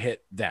for you to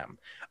hit them.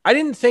 I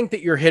didn't think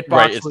that your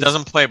hitbox it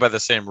doesn't play by the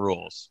same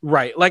rules.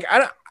 Right. Like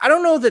I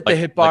don't know that the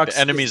hitbox the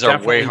enemies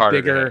are way harder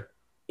bigger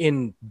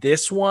in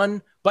this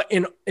one, but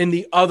in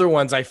the other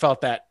ones I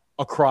felt that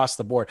across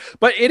the board.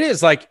 But it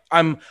is like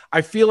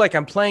I feel like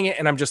I'm playing it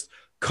and I'm just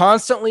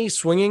constantly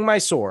swinging my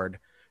sword,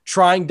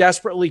 trying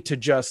desperately to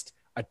just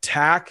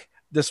attack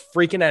this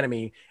freaking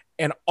enemy,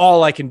 and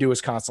all I can do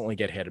is constantly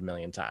get hit a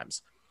million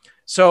times.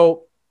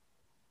 So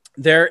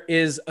there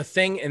is a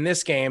thing in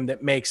this game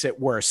that makes it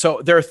worse.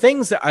 So there are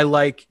things that I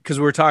like because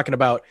we were talking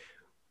about,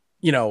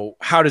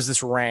 how does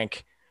this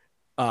rank?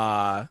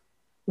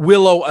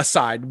 Willow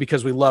aside,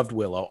 because we loved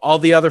Willow. All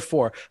the other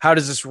four, how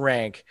does this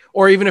rank?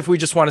 Or even if we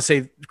just want to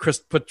say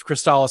put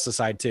Crystalis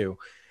aside too,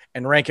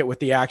 and rank it with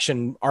the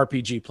action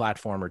RPG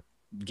platformer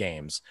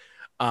games.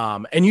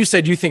 And you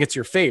said you think it's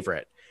your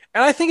favorite,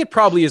 and I think it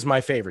probably is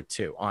my favorite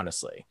too,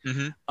 honestly.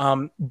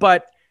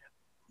 But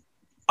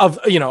of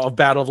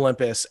Battle of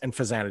Olympus and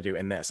Phazanadu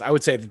in this, I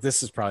would say that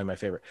this is probably my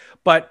favorite.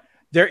 But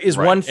there is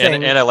one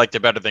thing, and I liked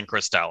it better than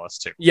Crystalis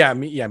too. Yeah,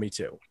 me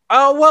too.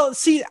 Oh well,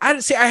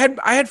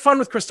 I had fun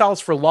with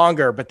Crystalis for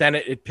longer, but then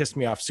it pissed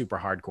me off super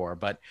hardcore.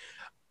 But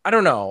I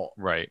don't know.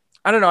 Right.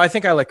 I don't know. I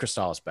think I like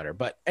Crystalis better.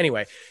 But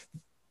anyway,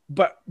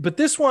 but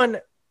this one,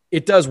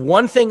 it does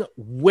one thing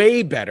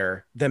way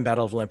better than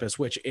Battle of Olympus,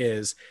 which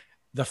is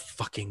the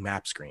fucking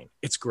map screen.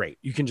 It's great.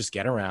 You can just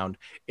get around.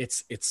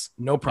 It's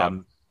no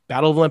problem.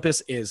 Battle of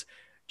Olympus is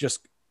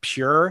just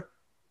pure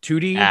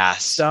 2D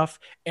stuff.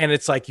 And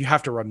it's like you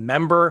have to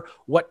remember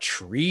what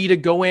tree to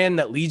go in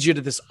that leads you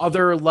to this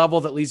other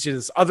level, that leads you to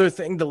this other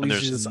thing, that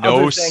leads you to this other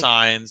thing. There's no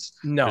signs.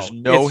 No, there's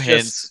no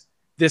hints.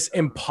 This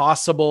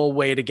impossible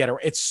way to get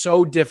around. It's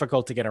so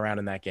difficult to get around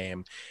in that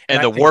game.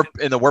 And the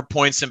warp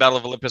points in Battle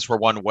of Olympus were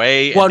one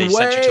way. And they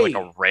sent you to like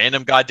a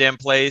random goddamn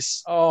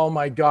place. Oh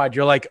my God.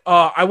 You're like,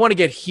 oh, I want to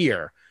get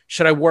here.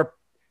 Should I warp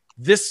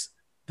this?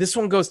 This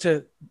one goes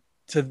to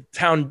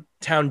town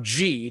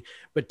G,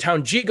 but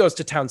town G goes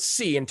to town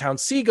C, and town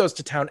C goes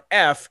to town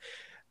F.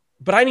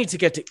 But I need to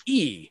get to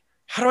E.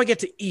 How do I get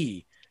to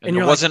E? And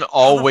there wasn't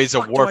always a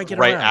warp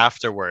right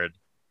afterward.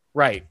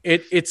 Right.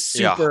 It's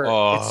super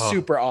it's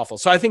super awful.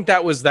 So I think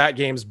that was that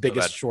game's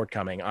biggest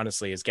shortcoming,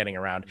 honestly, is getting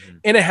around. Mm-hmm.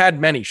 And it had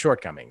many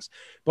shortcomings.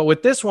 But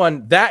with this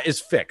one, that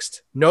is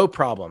fixed. No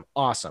problem.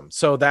 Awesome.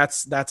 So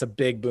that's a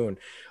big boon.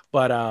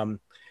 But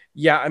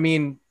yeah, I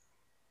mean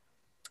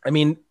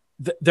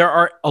there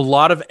are a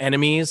lot of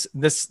enemies.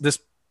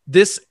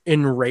 This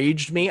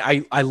enraged me.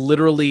 I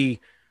literally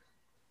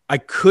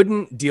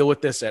couldn't deal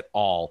with this at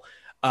all.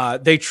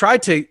 They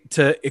tried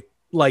to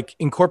like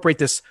incorporate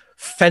this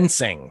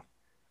fencing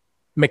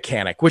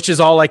mechanic, which is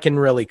all I can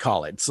really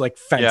call it. It's like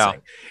fencing.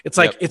 Yeah. It's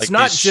like it's like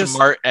not just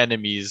smart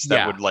enemies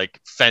that would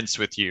like fence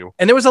with you.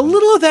 And there was a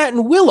little of that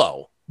in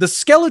Willow. The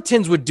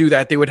skeletons would do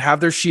that. They would have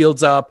their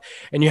shields up,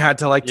 and you had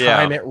to like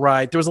time it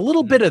right. There was a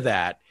little bit of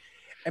that.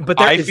 But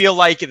I feel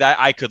like that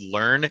I could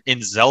learn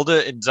in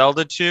Zelda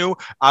 2.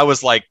 I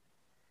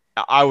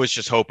was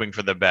just hoping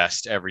for the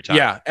best every time.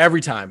 Yeah,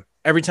 every time.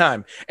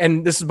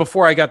 And this is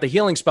before I got the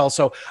healing spell.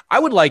 So I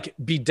would like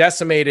be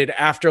decimated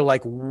after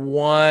like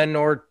 1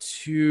 or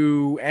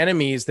 2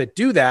 enemies that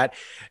do that,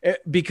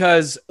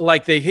 because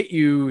like they hit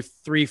you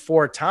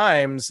 3-4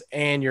 times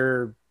and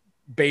you're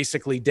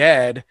basically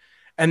dead.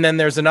 And then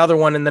there's another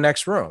one in the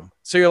next room.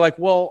 So you're like,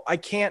 well, I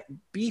can't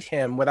beat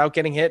him without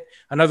getting hit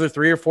another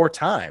 3 or 4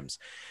 times.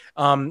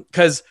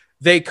 Because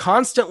they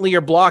constantly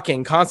are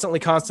blocking,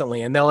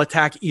 constantly, and they'll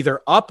attack either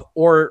up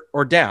or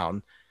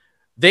down.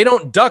 They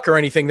don't duck or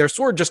anything. Their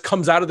sword just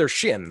comes out of their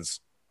shins,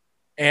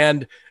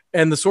 and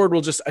the sword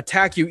will just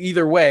attack you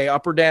either way,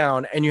 up or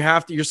down. And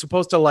you're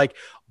supposed to like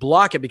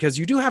block it, because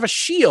you do have a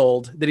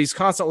shield that he's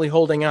constantly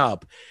holding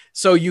up.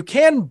 So you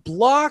can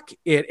block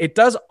it. It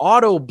does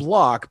auto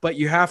block, but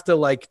you have to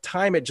like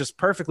time it just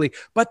perfectly,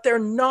 but they're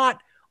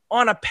not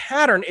on a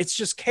pattern. It's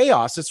just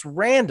chaos. It's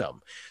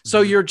random.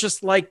 So you're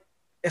just like,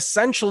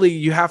 essentially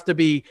you have to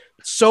be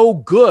so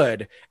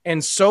good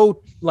and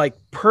so like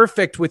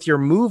perfect with your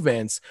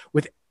movements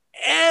with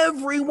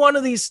every one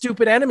of these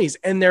stupid enemies.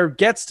 And there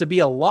gets to be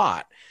a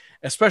lot,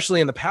 especially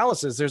in the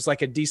palaces. There's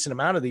like a decent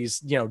amount of these,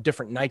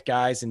 different night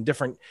guys and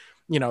different,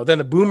 then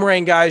the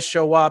boomerang guys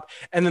show up,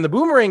 and then the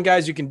boomerang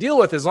guys you can deal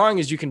with as long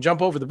as you can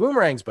jump over the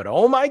boomerangs. But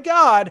oh my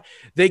God,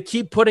 they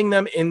keep putting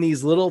them in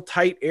these little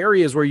tight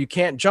areas where you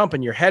can't jump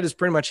and your head is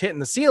pretty much hitting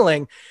the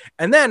ceiling.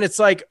 And then it's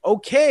like,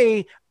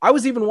 okay, I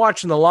was even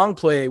watching the long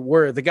play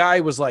where the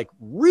guy was like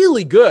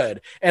really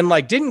good and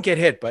like didn't get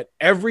hit, but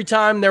every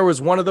time there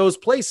was one of those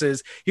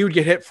places, he would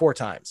get hit 4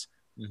 times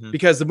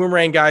because the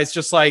boomerang guy's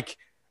just like,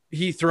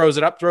 he throws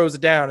it up, throws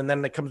it down, and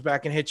then it comes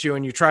back and hits you,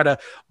 and you try to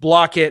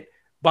block it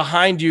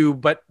behind you,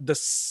 but the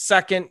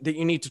second that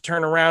you need to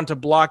turn around to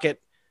block it,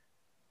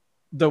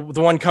 the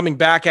one coming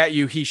back at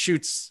you, he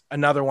shoots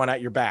another one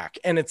at your back.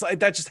 And it's like,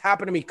 that just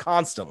happened to me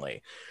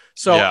constantly.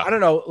 So I don't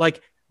know,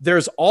 like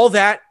there's all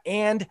that,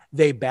 and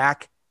they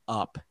back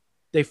up.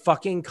 They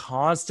fucking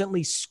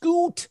constantly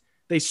scoot.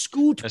 They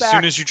scoot back. As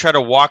soon as you try to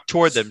walk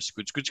toward them,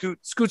 scoot.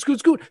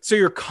 So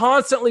you're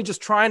constantly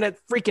just trying to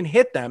freaking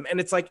hit them.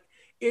 And it's like,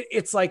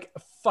 it's like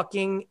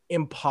fucking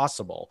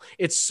impossible.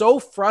 It's so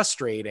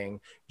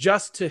frustrating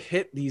just to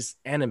hit these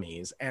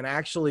enemies and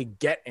actually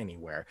get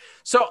anywhere.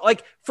 So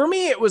like for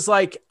me, it was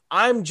like,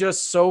 I have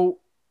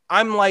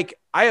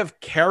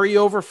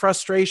carryover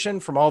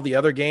frustration from all the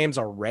other games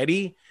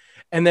already.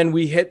 And then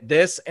we hit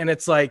this, and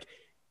it's like,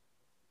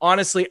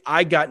 honestly,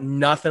 I got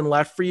nothing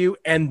left for you.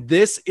 And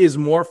this is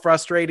more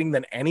frustrating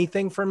than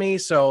anything for me.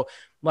 So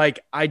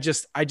like, I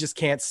just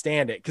can't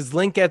stand it, because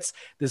Link gets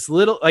this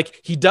little,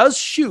 like, he does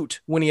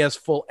shoot when he has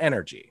full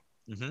energy.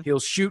 He'll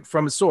shoot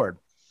from his sword,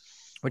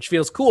 which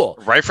feels cool.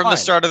 Right from the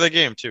start of the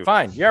game too.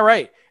 Fine. Yeah,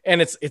 right.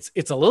 And it's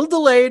a little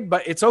delayed,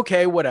 but it's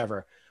okay,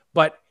 whatever.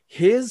 But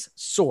his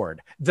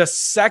sword, the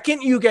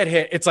second you get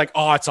hit, it's like,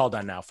 oh, it's all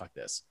done now. Fuck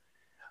this.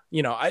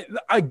 I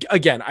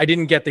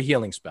didn't get the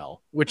healing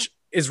spell, which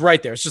is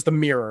right there. It's just a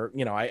mirror.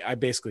 I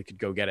basically could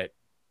go get it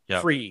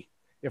free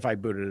if I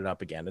booted it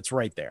up again. It's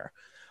right there.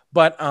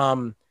 But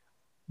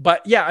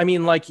yeah, I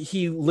mean, like,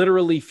 he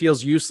literally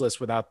feels useless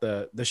without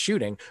the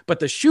shooting, but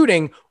the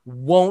shooting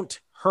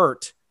won't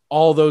hurt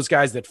all those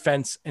guys that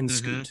fence and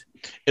scoot.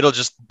 It'll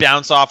just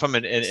bounce off them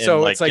and so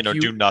like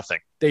do nothing.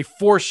 They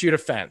force you to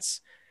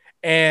fence,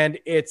 and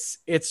it's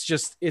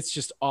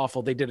just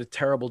awful. They did a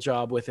terrible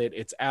job with it.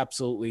 It's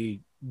absolutely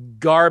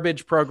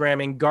garbage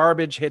programming,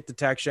 garbage hit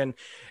detection.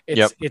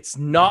 It's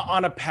not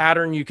on a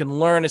pattern you can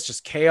learn. It's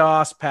just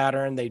chaos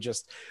pattern. They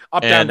just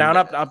up, down, down,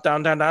 up,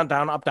 down, down, down,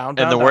 down, up, down,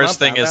 down. And the worst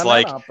thing is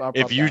like,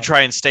 if you down.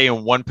 try and stay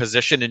in one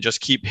position and just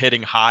keep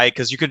hitting high,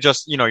 because you could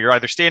just, you're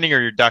either standing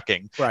or you're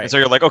ducking. Right. And so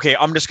you're like, okay,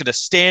 I'm just going to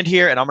stand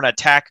here and I'm going to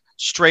attack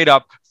straight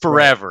up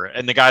forever. Right.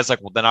 And the guy's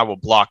like, well, then I will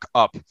block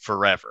up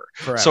forever.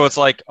 So it's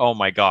like, oh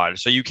my God.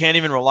 So you can't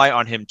even rely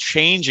on him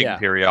changing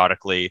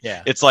periodically.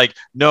 Yeah. It's like,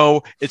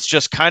 no, it's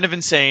just kind of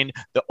insane.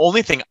 The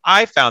only thing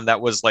I found that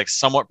was like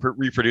somewhat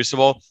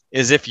reproducible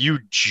is if you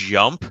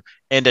jump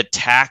and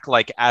attack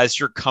like as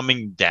you're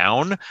coming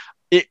down,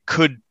 it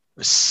could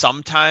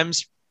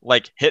sometimes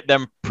like hit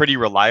them pretty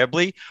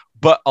reliably.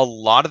 But a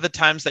lot of the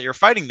times that you're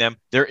fighting them,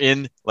 they're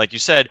in, like you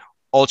said,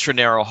 ultra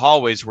narrow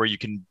hallways where you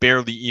can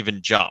barely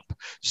even jump.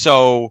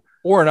 So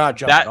or not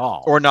jump at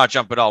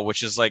all,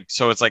 which is like,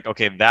 so it's like,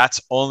 okay, that's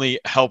only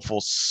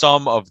helpful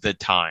some of the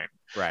time.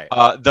 Right.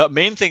 The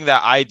main thing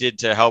that I did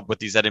to help with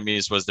these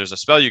enemies was there's a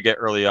spell you get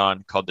early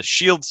on called the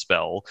shield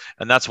spell.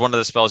 And that's one of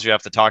the spells you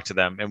have to talk to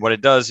them. And what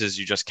it does is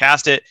you just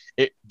cast it.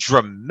 It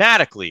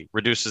dramatically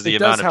reduces the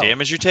amount of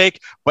damage you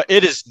take, but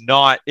it is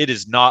not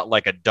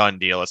like a done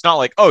deal. It's not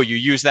like, oh, you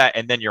use that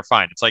and then you're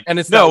fine. It's like, and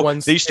it's no,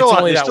 it's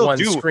only that one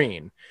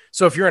screen.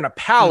 So if you're in a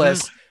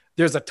palace,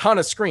 there's a ton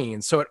of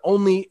screens. So it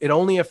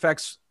only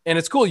affects, and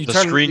it's cool. You the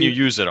turn screen you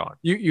use it on.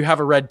 You have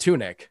a red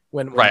tunic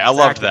when right. I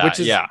love that, which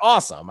is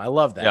awesome. I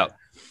love that.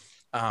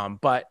 Yep.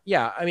 But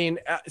yeah, I mean,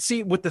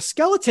 see, with the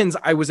skeletons,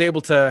 I was able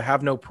to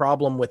have no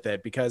problem with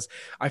it because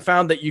I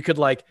found that you could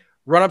like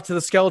run up to the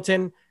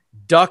skeleton,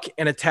 duck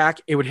and attack.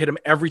 It would hit him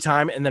every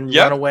time and then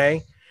run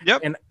away.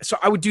 Yep. And so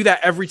I would do that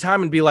every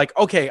time and be like,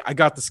 okay, I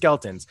got the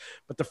skeletons,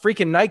 but the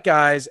freaking knight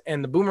guys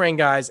and the boomerang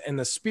guys and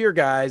the spear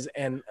guys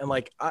and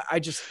like, I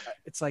just,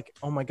 it's like,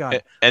 oh my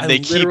God. And they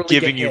keep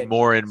giving you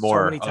more and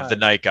more of the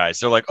knight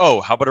guys. They're like,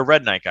 oh, how about a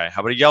red knight guy?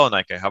 How about a yellow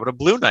knight guy? How about a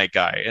blue knight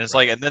guy? And it's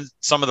like, and then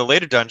some of the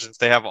later dungeons,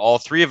 they have all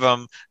three of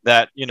them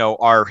that,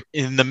 are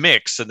in the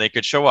mix and they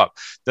could show up.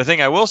 The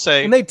thing I will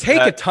say, and they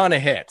take a ton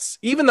of hits.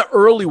 Even the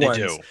early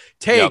ones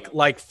take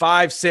like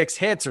 5-6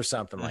 hits or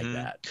something like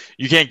that.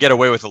 You can't get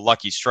away with a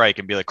lucky strike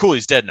and be like, cool,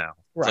 he's dead now.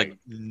 Right. It's like,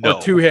 no.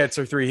 Or 2 hits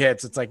or 3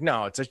 hits. It's like,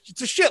 no, it's a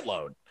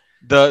shitload.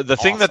 The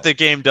thing that the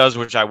game does,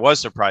 which I was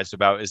surprised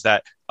about, is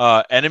that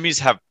enemies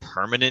have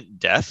permanent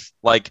death.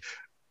 Like,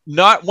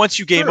 not once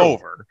you game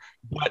over,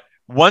 but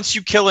once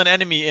you kill an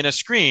enemy in a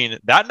screen,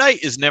 that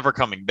knight is never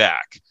coming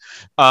back.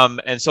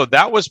 And so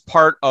that was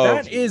part of...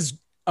 That is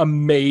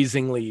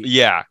amazingly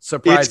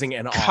surprising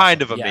and awesome.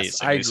 Kind of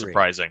amazingly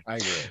surprising. I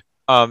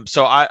agree.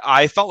 So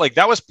I felt like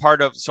that was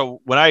part of,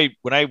 so when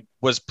I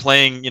was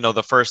playing,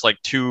 the first like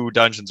 2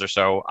 dungeons or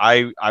so,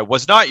 I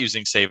was not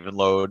using save and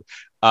load.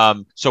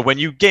 So when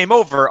you game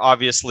over,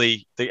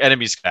 obviously the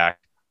enemy's back,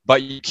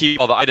 but you keep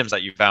all the items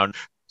that you found.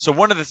 So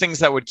one of the things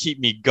that would keep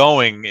me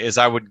going is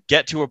I would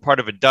get to a part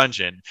of a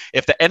dungeon.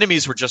 If the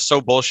enemies were just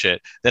so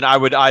bullshit, then I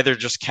would either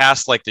just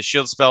cast like the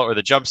shield spell or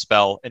the jump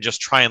spell and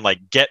just try and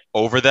like get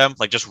over them,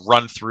 like just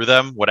run through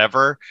them,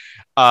 whatever.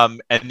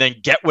 And then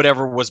get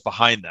whatever was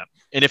behind them.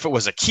 And if it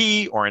was a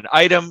key or an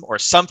item or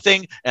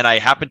something, and I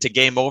happened to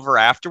game over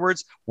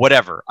afterwards,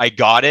 whatever, I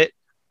got it.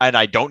 And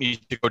I don't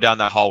need to go down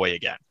that hallway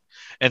again.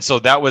 And so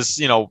that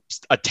was,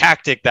 a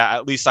tactic that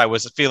at least I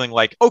was feeling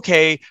like,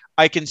 okay,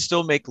 I can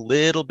still make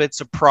little bits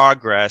of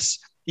progress,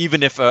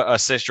 even if a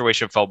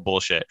situation felt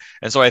bullshit.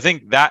 And so I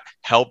think that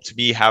helped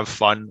me have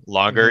fun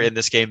longer in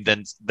this game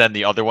than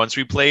the other ones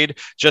we played,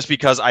 just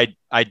because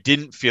I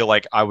didn't feel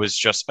like I was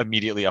just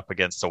immediately up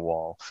against a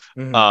wall.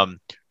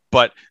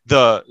 But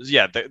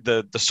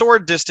the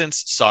sword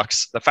distance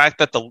sucks. The fact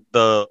that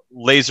the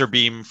laser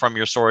beam from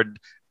your sword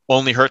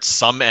only hurts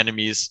some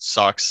enemies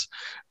sucks.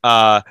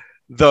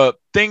 The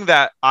thing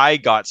that I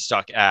got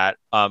stuck at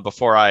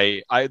before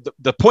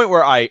the point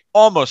where I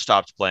almost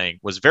stopped playing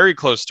was very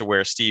close to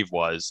where Steve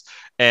was.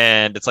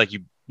 And it's like,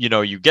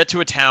 you get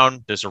to a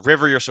town, there's a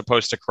river you're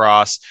supposed to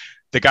cross.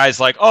 The guy's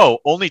like, oh,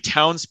 only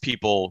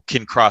townspeople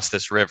can cross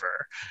this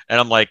river. And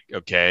I'm like,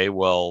 okay,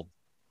 well,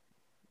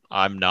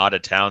 I'm not a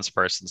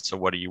townsperson, so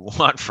what do you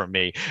want from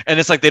me? And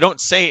it's like, they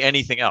don't say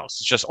anything else.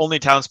 It's just only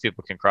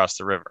townspeople can cross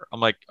the river. I'm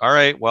like, all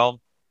right,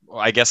 well,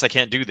 I guess I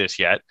can't do this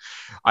yet.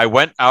 I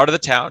went out of the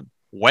town,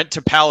 went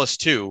to Palace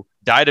 2,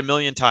 died a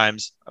million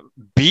times,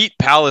 beat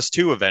Palace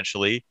 2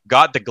 eventually,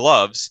 got the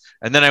gloves,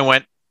 and then I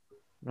went,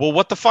 well,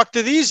 what the fuck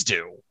do these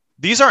do?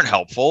 These aren't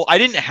helpful. I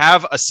didn't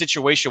have a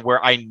situation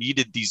where I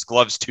needed these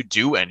gloves to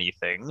do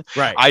anything.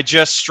 Right. I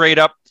just straight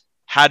up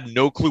had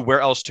no clue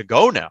where else to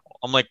go now.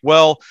 I'm like,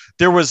 well,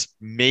 there was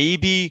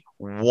maybe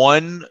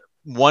one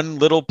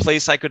little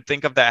place I could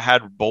think of that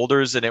had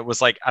boulders, and it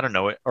was like, I don't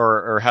know,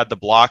 or had the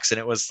blocks, and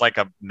it was like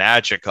a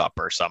magic up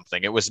or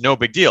something. It was no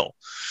big deal.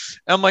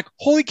 And I'm like,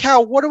 holy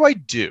cow, what do I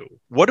do?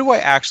 What do I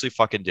actually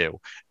fucking do?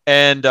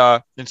 And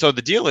so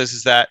the deal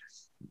is that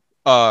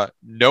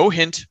no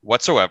hint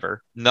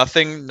whatsoever,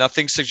 nothing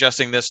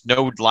suggesting this,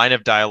 no line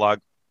of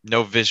dialogue,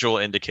 no visual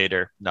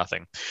indicator,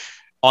 nothing.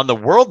 On the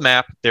world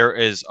map, there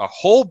is a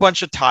whole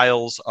bunch of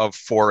tiles of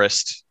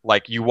forest.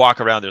 Like you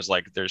walk around,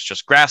 there's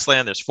just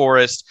grassland, there's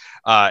forest,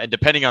 and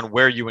depending on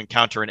where you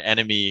encounter an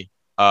enemy,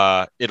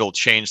 it'll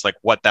change like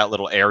what that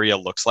little area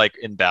looks like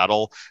in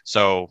battle.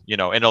 So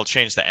and it'll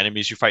change the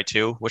enemies you fight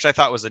too, which I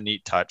thought was a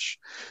neat touch.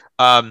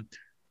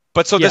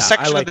 But so this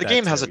section of the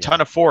game has a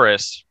ton of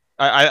forest.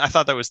 I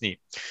thought that was neat.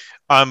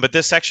 But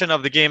this section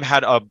of the game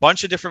had a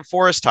bunch of different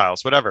forest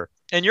tiles, whatever.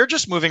 And you're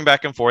just moving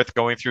back and forth,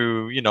 going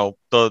through,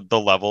 the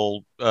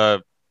level,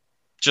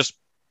 just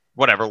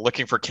whatever,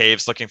 looking for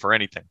caves, looking for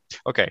anything.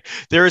 Okay.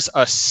 There's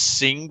a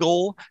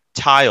single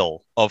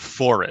tile of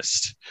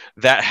forest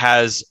that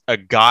has a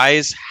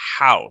guy's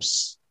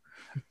house,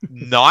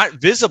 not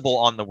visible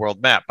on the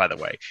world map, by the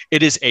way.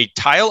 It is a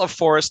tile of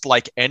forest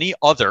like any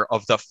other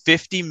of the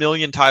 50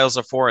 million tiles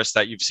of forest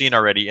that you've seen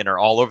already and are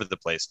all over the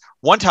place.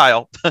 One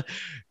tile.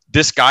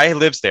 This guy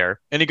lives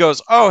there and he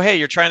goes, oh, hey,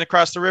 you're trying to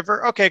cross the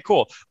river? Okay,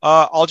 cool.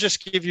 I'll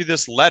just give you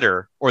this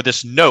letter or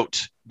this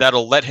note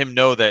that'll let him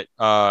know that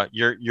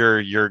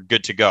you're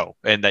good to go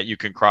and that you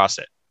can cross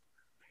it.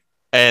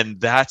 And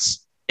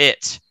that's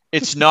it.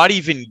 It's not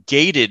even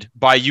gated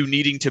by you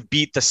needing to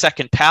beat the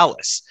second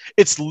palace.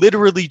 It's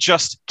literally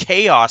just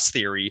chaos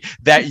theory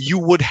that you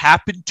would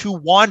happen to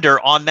wander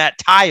on that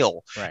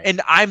tile. Right. And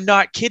I'm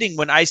not kidding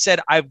when I said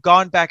I've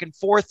gone back and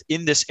forth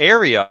in this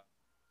area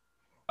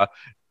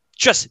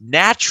just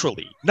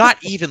naturally, not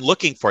even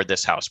looking for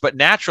this house, but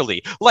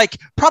naturally, like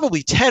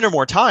probably 10 or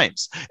more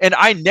times. And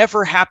I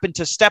never happened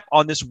to step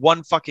on this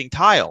one fucking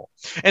tile.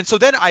 And so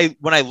then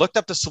when I looked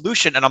up the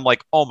solution and I'm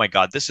like, oh my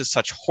God, this is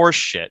such horse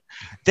shit.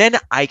 Then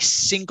I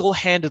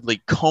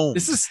single-handedly combed.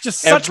 This is just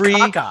such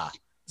caca.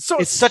 So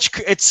it's such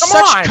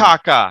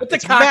caca.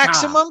 It's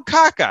maximum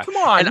caca. Come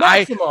on, and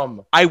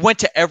maximum. I went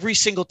to every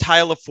single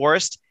tile of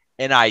forest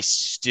and I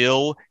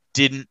still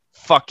didn't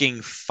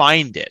fucking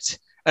find it.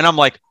 And I'm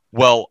like,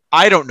 well,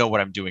 I don't know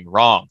what I'm doing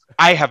wrong.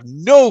 I have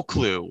no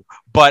clue,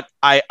 but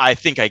I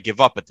think I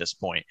give up at this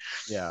point.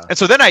 Yeah. And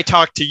so then I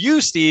talked to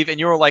you, Steve, and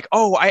you were like,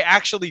 oh, I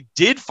actually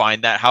did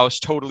find that house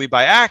totally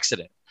by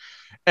accident.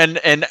 And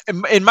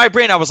in my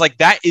brain, I was like,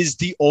 that is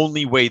the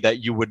only way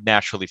that you would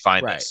naturally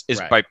find this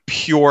is by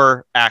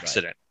pure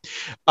accident.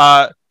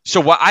 Right. So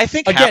what I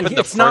think happened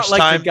the first time. It's not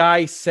like the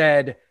guy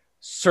said,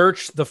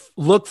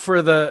 look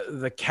for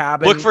the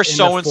cabin. Look for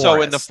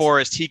so-and-so in the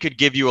forest. He could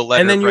give you a letter.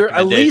 And then you're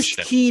at least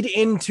keyed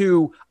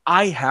into,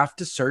 I have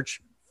to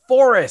search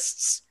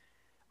forests.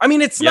 I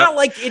mean, it's not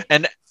like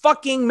it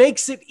fucking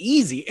makes it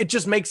easy. It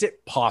just makes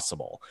it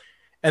possible.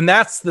 And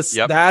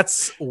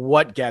that's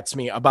what gets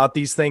me about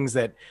these things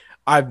that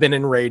I've been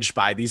enraged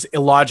by, these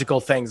illogical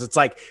things. It's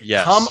like,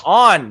 come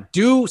on,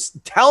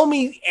 tell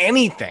me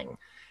anything.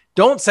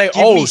 Don't say,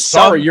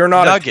 sorry, you're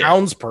not a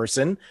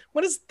townsperson.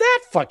 What does that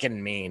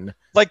fucking mean?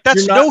 Like,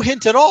 that's no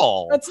hint at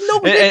all. That's no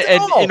hint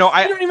at all.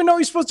 I don't even know what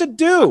you're supposed to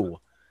do.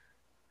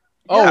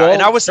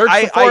 And I was search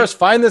the forest,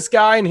 find this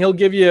guy, and he'll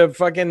give you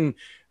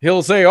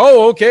he'll say,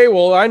 oh, okay,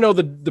 well, I know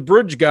the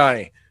bridge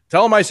guy.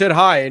 Tell him I said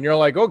hi. And you're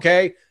like,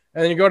 okay.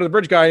 And then you go to the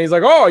bridge guy, and he's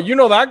like, oh, you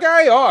know that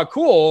guy? Oh,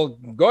 cool.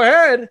 Go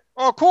ahead.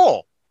 Oh,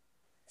 cool.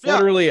 That's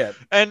literally it.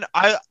 And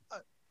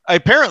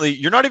apparently,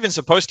 you're not even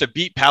supposed to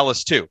beat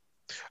Palace 2.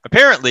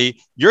 Apparently,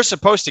 you're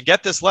supposed to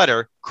get this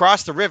letter,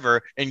 cross the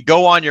river, and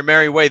go on your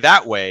merry way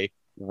that way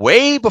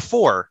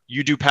before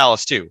you do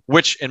Palace 2,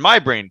 which in my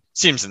brain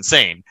seems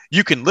insane.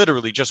 You can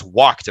literally just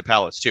walk to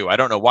Palace 2. I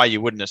don't know why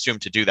you wouldn't assume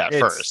to do that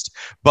first.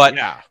 But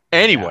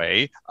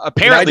anyway,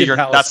 apparently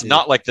that's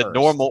not like the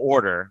normal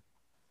order.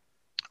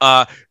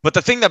 But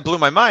the thing that blew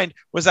my mind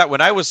was that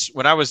when I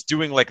was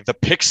doing like the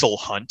pixel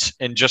hunt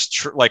and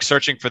just like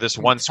searching for this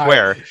one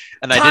square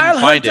and I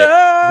didn't find it,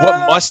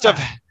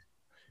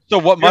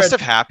 what must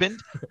have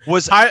happened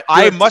was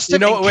I must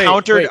have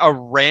encountered a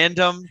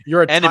random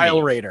You're a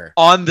tile raider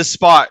on the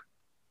spot.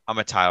 I'm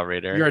a tile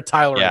raider. You're a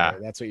tile raider. Yeah.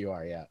 That's what you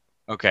are. Yeah.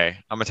 Okay.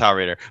 I'm a tile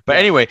raider. But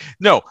anyway,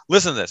 no,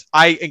 listen to this.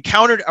 I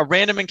encountered a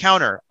random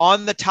encounter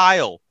on the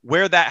tile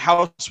where that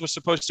house was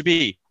supposed to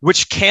be,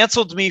 which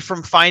canceled me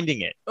from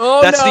finding it.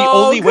 That's the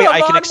only way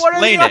I can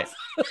explain it.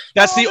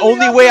 That's the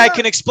only way I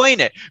can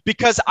explain it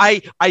because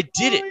I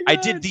did it. I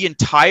did the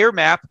entire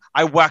map.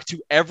 I walked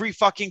to every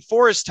fucking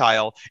forest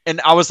tile and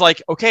I was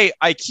like, okay,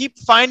 I keep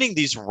finding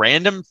these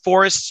random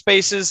forest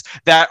spaces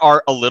that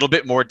are a little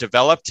bit more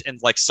developed. And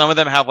like some of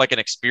them have like an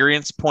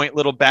experience point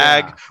little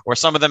bag or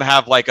some of them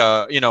have like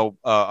a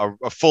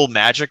full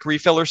magic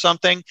refill or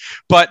something.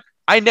 But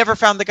I never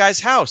found the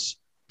guy's house.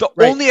 The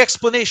only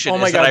explanation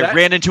is that I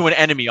ran into an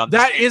enemy on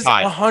this. That is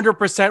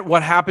 100%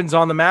 what happens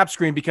on the map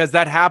screen because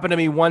that happened to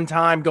me one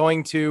time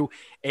going to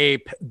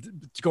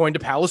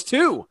Palace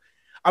 2.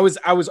 I was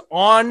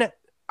on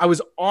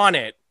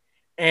it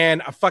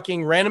and a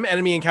fucking random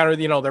enemy encounter,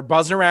 they're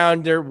buzzing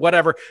around or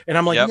whatever. And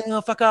I'm like, no,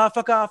 fuck off.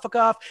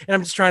 And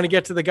I'm just trying to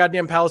get to the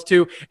goddamn Palace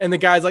 2. And the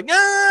guy's like,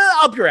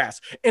 up your ass.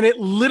 And it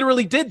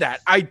literally did that.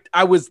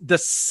 I was the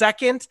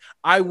second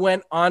I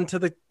went onto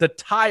the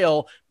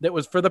tile that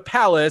was for the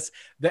palace,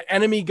 the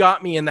enemy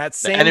got me in that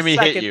same second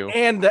hit you.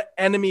 And the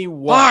enemy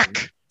won.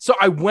 Fuck. So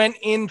I went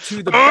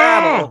into the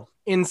battle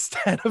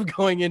instead of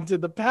going into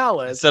the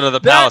palace. Instead of the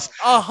palace.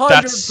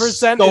 100%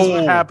 is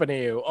what happened to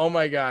you. Oh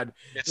my God.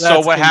 It's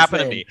so what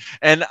happened to me.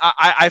 And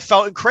I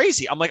felt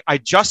crazy. I'm like, I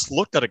just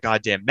looked at a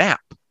goddamn map.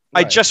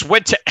 Right. I just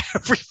went to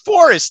every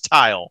forest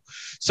tile.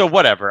 So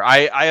whatever.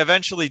 I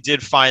eventually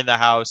did find the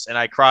house and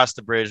I crossed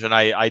the bridge and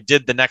I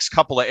did the next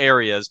couple of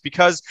areas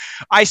because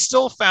I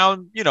still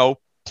found,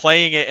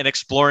 playing it and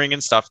exploring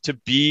and stuff to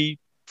be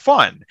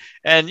fun.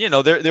 And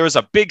there was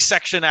a big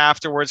section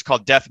afterwards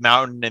called Death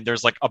Mountain, and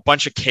there's like a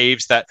bunch of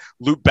caves that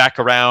loop back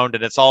around,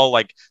 and it's all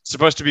like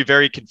supposed to be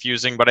very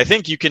confusing, but I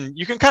think you can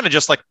kind of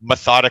just like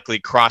methodically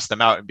cross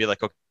them out and be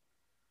like,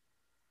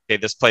 okay,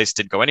 this place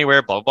didn't go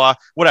anywhere, blah blah,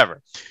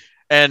 whatever.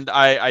 And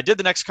I did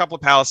the next couple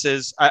of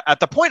palaces. At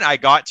the point I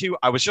got to,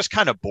 I was just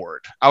kind of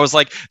bored. I was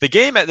like, the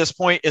game at this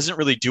point isn't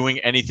really doing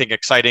anything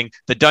exciting.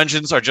 The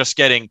dungeons are just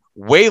getting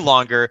way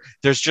longer.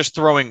 There's just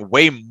throwing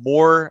way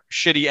more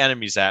shitty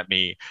enemies at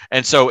me.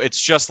 And so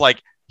it's just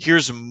like,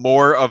 here's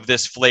more of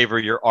this flavor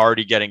you're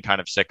already getting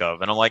kind of sick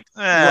of. And I'm like,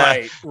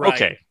 right.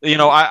 Okay.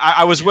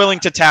 I was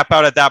willing to tap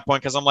out at that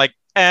point because I'm like,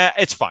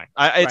 it's fine.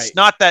 It's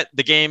not that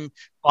the game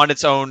on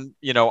its own,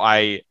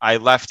 I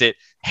left it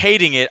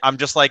hating it. I'm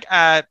just like,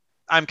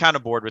 I'm kind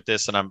of bored with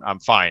this and I'm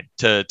fine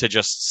to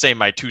just say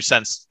my 2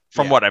 cents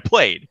from what I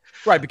played.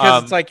 Right.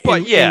 Because it's like,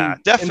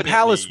 definitely. In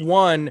Palace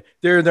 1,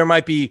 there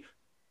might be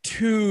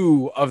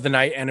 2 of the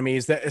night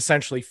enemies that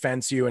essentially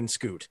fence you and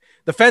scoot.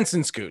 The fence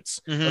and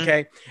scoots. Mm-hmm.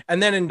 Okay.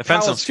 And then in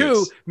Palace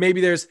 2,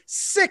 maybe there's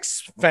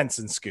 6 fence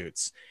and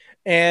scoots.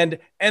 And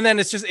then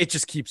it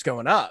just keeps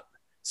going up.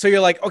 So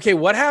you're like, okay,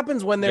 what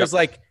happens when there's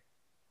like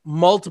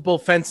multiple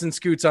fence and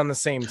scoots on the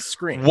same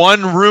screen?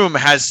 One room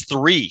has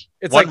 3.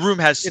 One room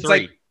has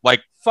 3.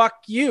 Like fuck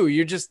you.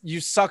 You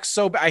suck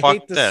so bad. I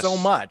hate this so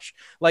much.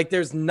 Like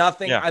there's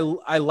nothing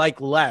I like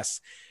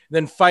less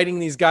than fighting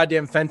these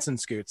goddamn fence and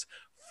scoots.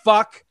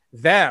 Fuck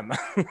them.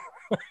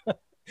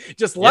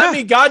 Just let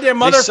me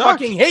goddamn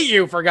motherfucking hate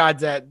you for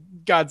God's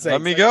sake.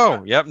 Let me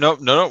go. Yep.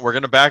 No. We're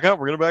gonna back up.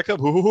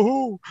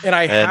 Ooh. And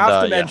I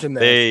have to mention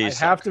this.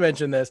 I have to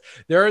mention this.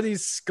 There are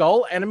these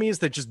skull enemies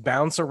that just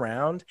bounce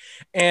around,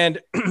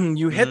 and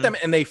you hit them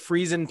and they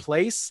freeze in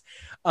place.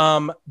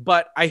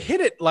 But I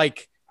hit it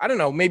like, I don't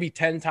know, maybe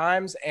 10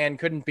 times and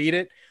couldn't beat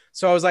it.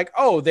 So I was like,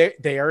 oh,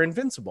 they are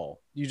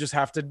invincible. You just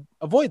have to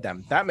avoid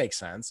them. That makes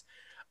sense.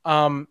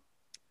 Well,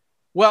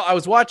 I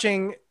was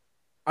watching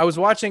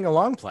a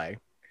long play,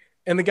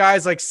 and the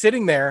guy's like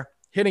sitting there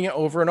hitting it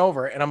over and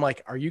over. And I'm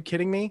like, are you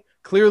kidding me?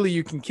 Clearly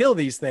you can kill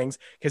these things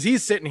because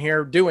he's sitting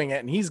here doing it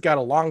and he's got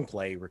a long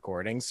play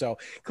recording. So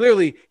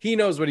clearly he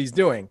knows what he's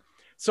doing.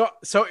 So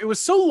it was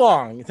so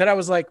long that I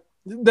was like,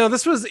 no,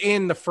 this was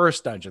in the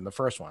first dungeon, the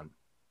first one.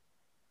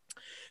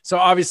 So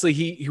obviously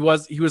he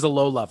was a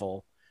low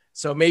level.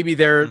 So maybe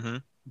they're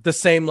the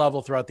same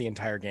level throughout the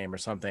entire game or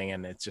something.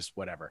 And it's just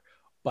whatever.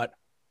 But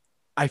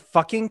I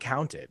fucking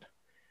counted,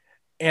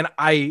 and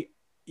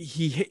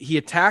he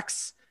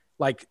attacks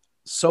like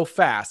so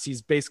fast.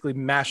 He's basically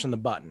mashing the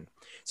button.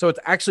 So it's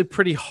actually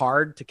pretty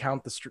hard to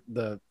count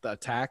the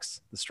attacks,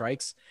 the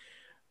strikes.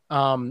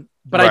 But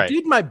I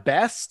did my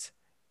best,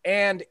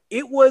 and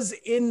it was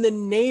in the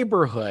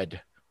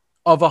neighborhood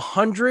of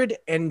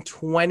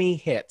 120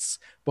 hits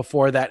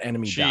before that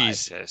enemy died.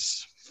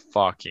 Jesus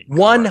fucking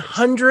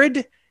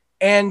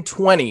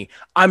 120.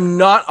 I'm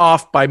not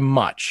off by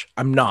much.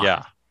 I'm not.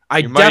 Yeah.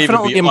 I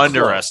definitely am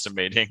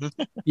underestimating.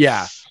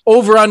 Yeah.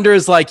 Over under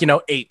is like,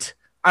 8.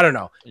 I don't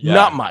know. Yeah.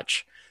 Not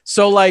much.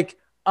 So like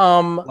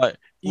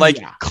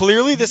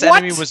clearly this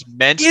enemy was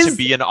meant to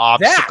be an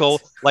obstacle.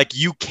 That? Like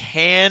you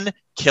can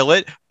kill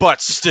it, but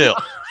still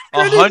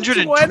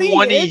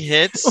 120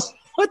 hits.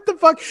 What the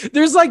fuck?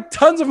 There's like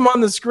tons of them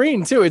on the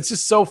screen too. It's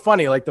just so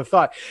funny, like the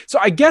thought. So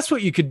I guess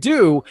what you could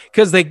do,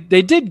 because they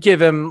did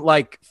give him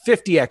like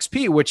 50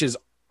 XP, which is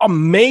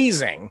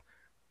amazing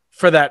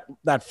for that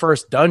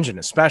first dungeon,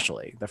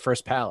 especially the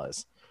first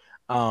palace.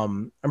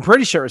 I'm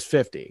pretty sure it was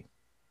 50.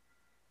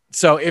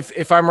 So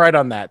if I'm right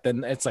on that,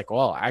 then it's like,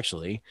 well,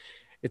 actually,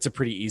 it's a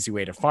pretty easy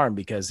way to farm,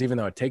 because even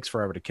though it takes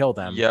forever to kill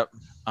them,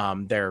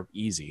 they're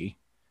easy.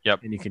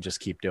 Yep. And you can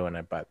just keep doing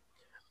it. But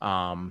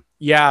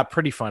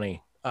pretty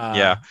funny.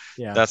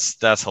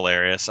 That's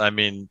hilarious. I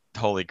mean,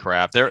 holy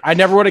crap. I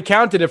never would have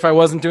counted if I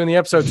wasn't doing the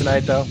episode tonight,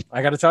 though.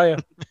 I got to tell you.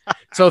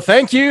 So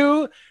thank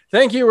you,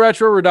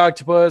 Retro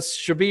Rodoctopus.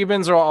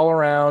 Shabibans are all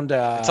around.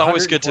 It's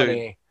always good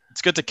to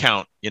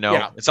count.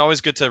 It's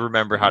always good to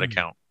remember how to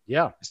count.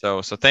 Yeah.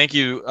 So thank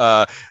you,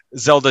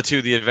 Zelda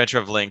 2: The Adventure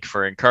of Link,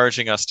 for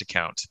encouraging us to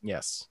count.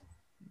 Yes.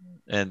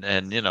 And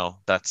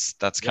that's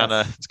kind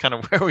of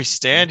where we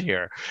stand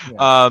here.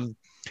 Yeah.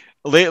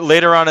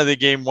 Later on in the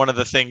game, one of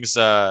the things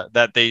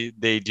that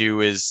they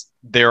do is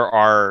there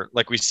are,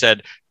 like we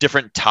said,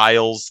 different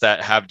tiles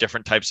that have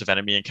different types of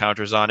enemy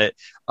encounters on it.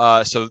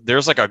 So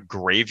there's like a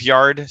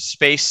graveyard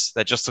space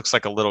that just looks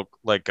like a little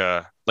like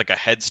a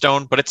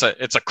headstone, but it's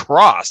a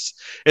cross.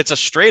 It's a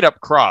straight up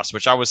cross,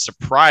 which I was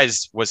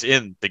surprised was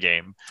in the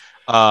game.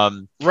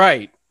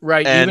 Right.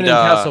 Right. And Even in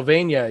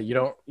Castlevania, you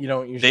don't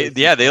usually.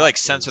 they like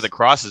censor the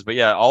crosses, but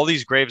yeah, all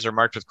these graves are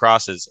marked with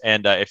crosses.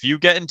 And if you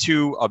get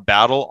into a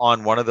battle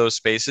on one of those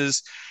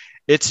spaces,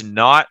 it's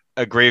not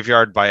a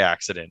graveyard by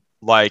accident.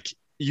 Like,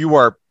 you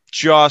are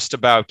just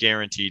about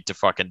guaranteed to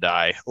fucking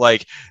die.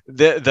 Like,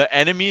 the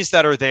enemies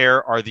that are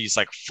there are these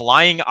like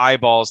flying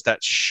eyeballs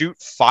that shoot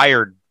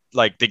fire,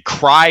 like they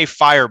cry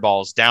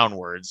fireballs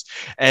downwards.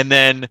 And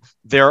then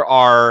there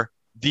are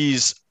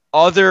these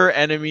other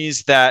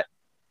enemies that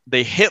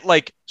they hit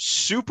like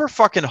super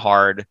fucking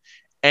hard,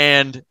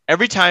 and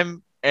every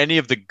time any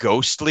of the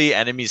ghostly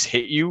enemies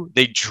hit you,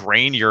 they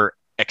drain your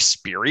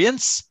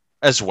experience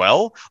as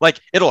well. Like,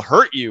 it'll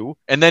hurt you,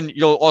 and then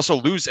you'll also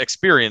lose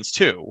experience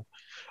too.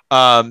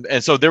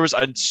 And so there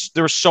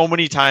were so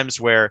many times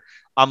where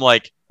I'm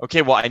like,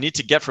 okay, well, I need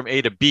to get from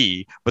A to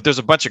B, but there's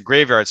a bunch of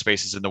graveyard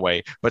spaces in the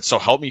way. But so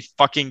help me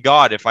fucking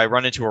God, if I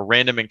run into a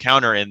random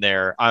encounter in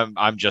there,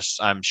 I'm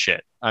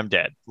shit. I'm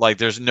dead. Like,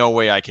 there's no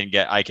way I can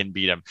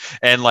beat him.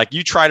 And like,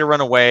 you try to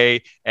run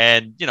away,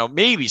 and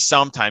maybe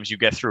sometimes you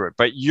get through it,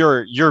 but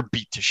you're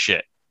beat to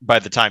shit by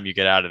the time you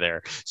get out of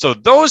there. So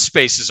those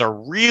spaces are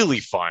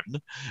really fun.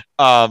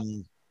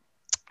 And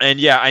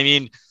yeah, I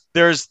mean,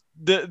 there's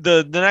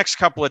the next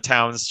couple of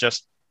towns,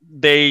 just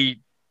they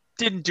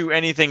didn't do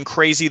anything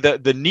crazy.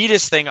 The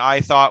neatest thing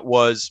I thought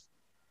was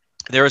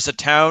there was a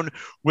town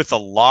with a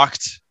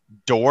locked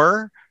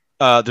door.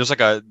 There's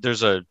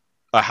a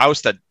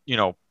house that,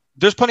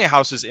 there's plenty of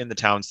houses in the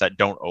towns that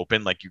don't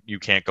open. Like, you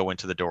can't go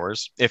into the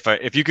doors.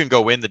 If you can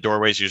go in, the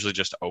doorway is usually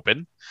just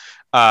open.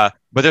 But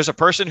there's a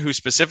person who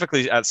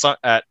specifically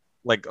at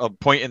like a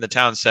point in the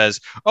town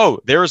says, "Oh,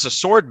 there is a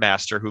sword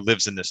master who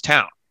lives in this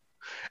town."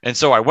 And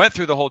so I went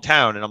through the whole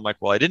town, and I'm like,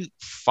 well, I didn't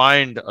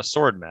find a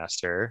sword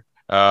master.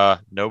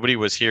 Nobody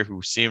was here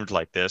who seemed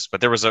like this,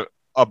 but there was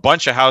a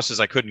bunch of houses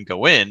I couldn't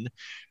go in.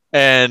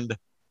 And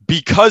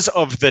because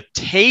of the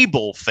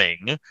table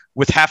thing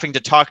with having to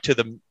talk to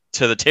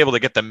the table to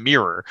get the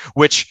mirror,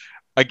 which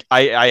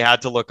I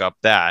had to look up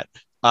that.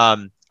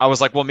 I was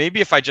like, well,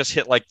 maybe if I just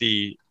hit like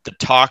the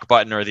talk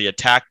button or the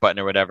attack button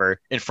or whatever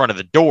in front of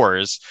the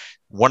doors,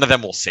 one of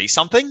them will say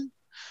something.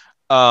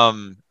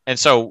 And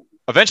so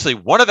eventually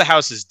one of the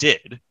houses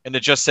did, and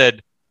it just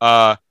said,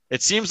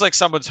 it seems like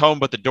someone's home,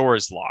 but the door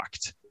is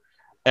locked.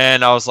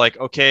 And I was like,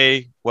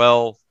 okay,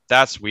 well,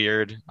 that's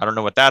weird. I don't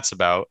know what that's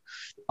about.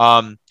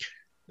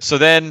 So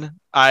then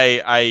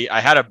I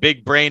had a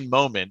big brain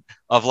moment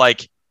of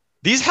like,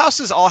 these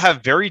houses all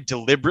have very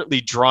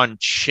deliberately drawn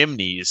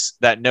chimneys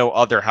that no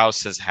other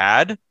house has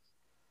had.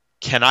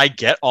 Can I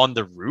get on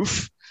the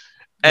roof?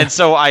 And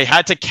so I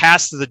had to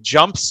cast the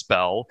jump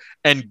spell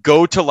and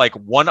go to like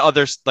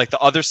the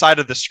other side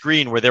of the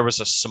screen where there was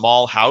a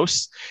small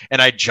house.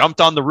 And I jumped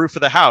on the roof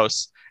of the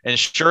house. And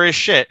sure as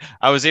shit,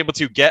 I was able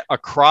to get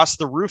across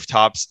the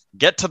rooftops,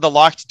 get to the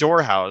locked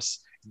door house,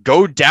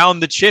 go down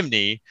the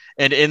chimney,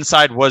 and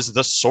inside was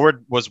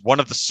one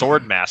of the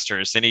sword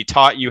masters. And he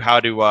taught you how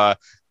to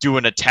do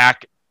an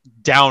attack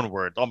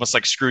downward, almost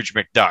like Scrooge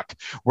McDuck,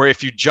 where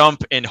if you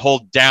jump and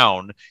hold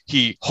down,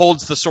 he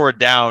holds the sword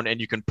down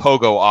and you can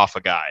pogo off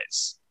of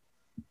guys.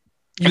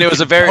 And it was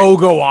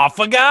pogo off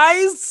of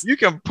guys? You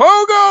can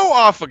pogo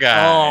off of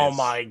guys. Oh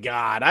my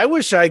God. I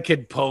wish I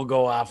could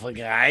pogo off of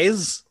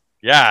guys.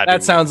 Yeah.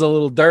 That sounds a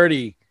little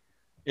dirty.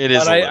 It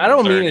is. I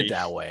don't mean it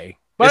that way.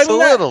 But it's a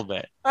little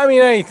bit. I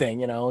mean, anything,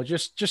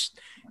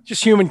 just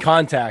human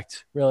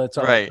contact. Really, it's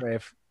all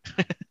right.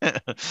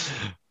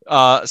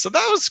 So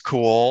that was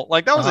cool.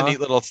 Like, that was a neat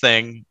little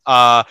thing.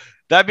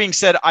 That being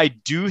said, I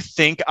do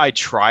think I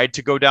tried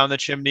to go down the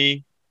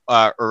chimney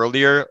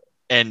earlier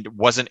and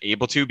wasn't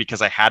able to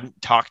because I hadn't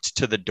talked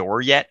to the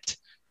door yet.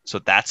 So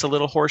that's a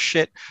little horse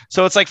shit.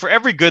 So it's like, for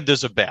every good,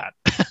 there's a bad.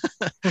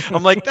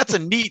 I'm like, that's a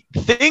neat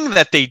thing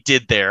that they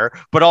did there.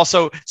 But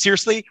also,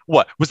 seriously,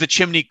 what? Was the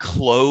chimney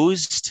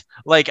closed?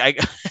 Like, I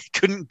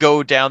couldn't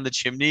go down the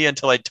chimney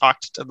until I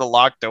talked to the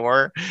locked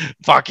door.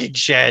 Fucking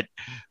shit.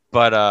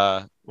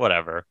 But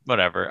whatever.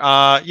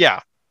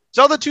 Yeah.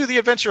 Zelda 2: The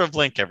Adventure of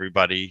Link,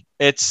 everybody.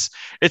 It's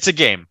a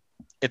game.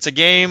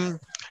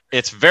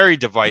 It's very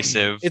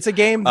divisive. It's a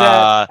game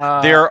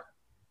that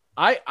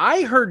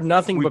I heard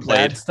nothing but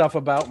bad stuff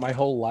about my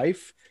whole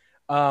life.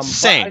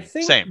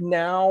 Same.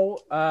 Now,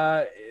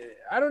 I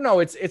don't know.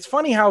 It's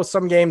funny how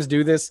some games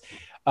do this.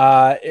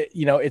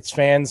 Its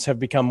fans have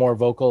become more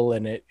vocal,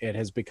 and it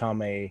has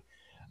become a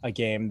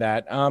game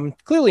that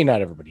clearly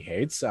not everybody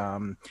hates.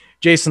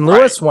 Jason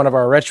Lewis, one of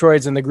our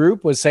Retroids in the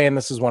group, was saying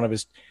this is one of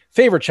his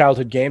favorite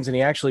childhood games, and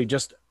he actually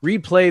just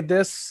replayed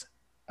this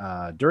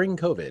during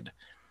COVID.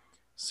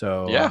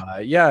 So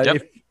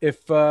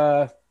if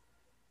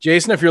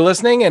Jason, if you're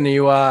listening and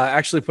you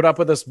actually put up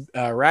with us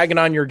ragging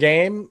on your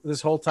game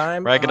this whole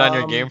time, on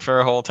your game for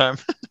a whole time,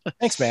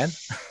 thanks, man.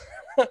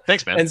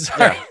 Thanks, man. And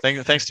sorry,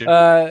 thanks,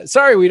 dude.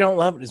 Sorry, we don't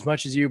love it as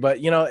much as you, but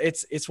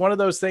it's one of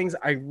those things.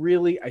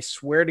 I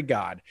swear to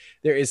God,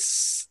 there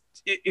is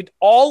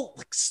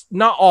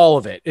not all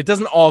of it. It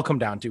doesn't all come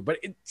down to, but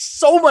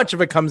so much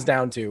of it comes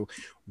down to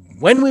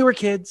when we were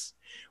kids,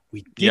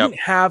 we didn't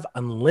have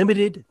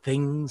unlimited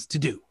things to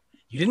do.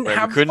 You didn't Right,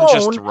 have we couldn't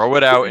just phone. throw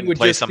it You out and would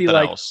play just be something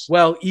like, else.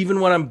 well, even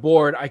when I'm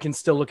bored, I can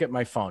still look at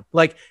my phone.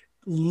 Like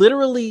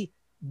literally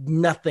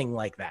nothing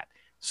like that.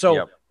 So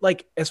Yep.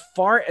 like as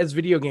far as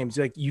video games,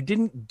 like you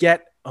didn't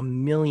get a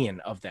million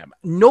of them.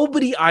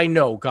 Nobody I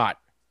know got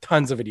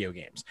tons of video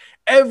games.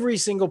 Every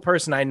single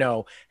person I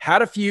know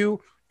had a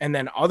few, and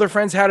then other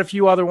friends had a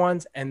few other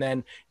ones, and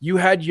then you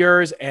had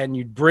yours, and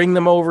you'd bring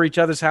them over each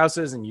other's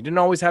houses, and you didn't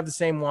always have the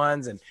same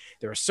ones. And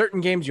there were certain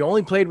games you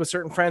only played with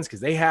certain friends because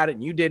they had it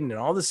and you didn't, and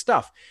all this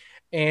stuff.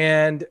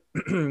 And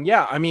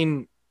yeah, I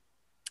mean,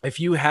 if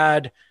you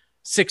had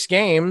 6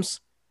 games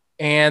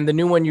and the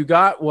new one you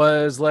got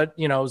was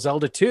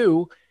Zelda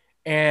 2,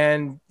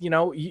 and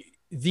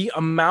the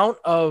amount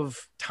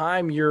of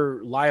time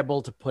you're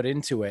liable to put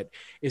into it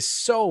is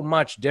so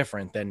much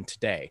different than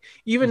today.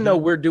 Even though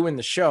we're doing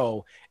the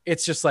show,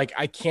 it's just like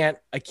I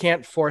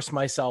can't force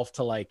myself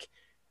to like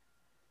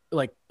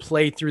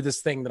play through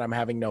this thing that I'm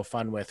having no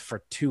fun with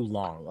for too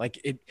long.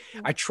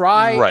 I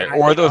try, right,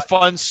 or the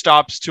fun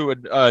stops to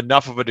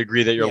enough of a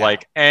degree that you're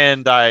like,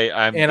 and I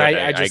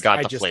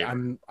got the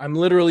flavor. I'm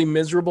literally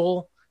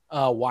miserable.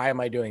 Why am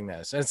I doing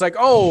this? And it's like,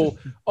 oh,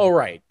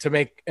 right, to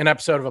make an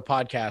episode of a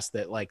podcast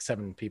that like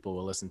 7 people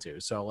will listen to.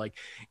 So like,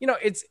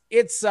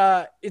 it's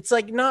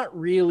like not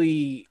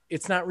really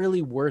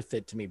worth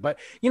it to me. But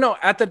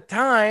at the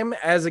time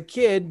as a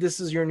kid, this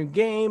is your new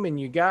game and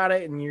you got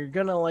it, and you're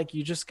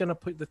just gonna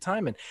put the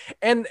time in.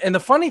 And the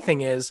funny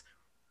thing is,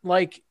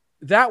 like,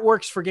 that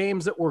works for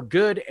games that were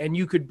good and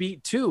you could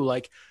beat too.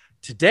 Like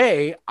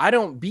today, I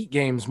don't beat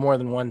games more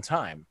than one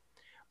time.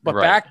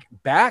 But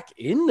back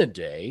in the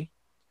day,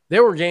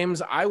 there were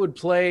games I would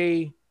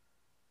play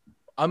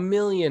a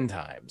million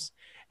times,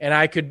 and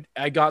I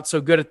got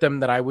so good at them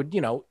that I would,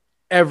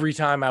 every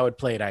time I would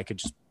play it, I could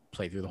just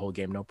play through the whole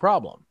game, no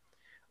problem.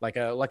 Like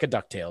a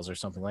DuckTales or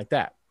something like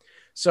that.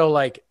 So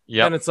like,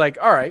 then it's like,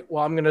 all right,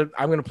 well, I'm going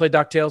to play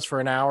DuckTales for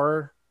an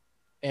hour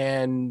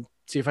and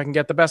see if I can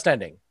get the best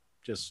ending,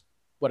 just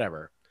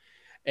whatever.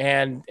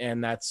 And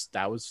that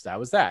was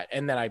that.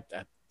 And then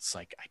it's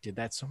like, I did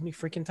that so many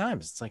freaking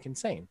times. It's like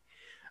insane.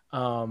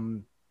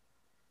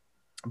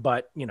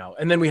 But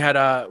and then we had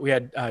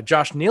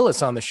Josh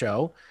Nealis on the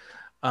show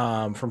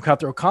from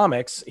Cutthroat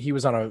Comics. He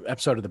was on an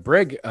episode of The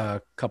Brig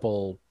a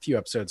few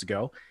episodes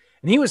ago,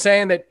 and he was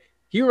saying that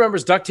he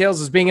remembers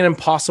DuckTales as being an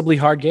impossibly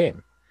hard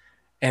game.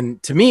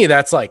 And to me,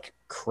 that's like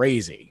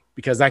crazy,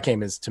 because that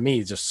game is, to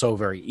me, just so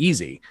very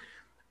easy.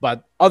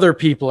 But other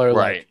people are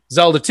like,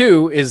 Zelda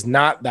 2 is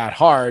not that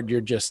hard.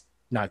 You're just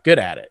not good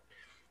at it.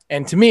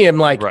 And to me, I'm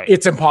like,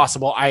 it's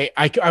impossible. I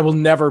will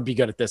never be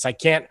good at this. I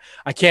can't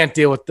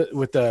deal with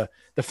the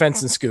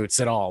fence and scoots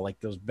at all. Like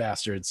those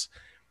bastards.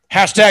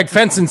 Hashtag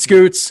fence and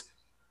scoots.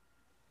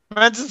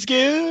 Fence and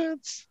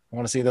scoots. I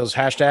want to see those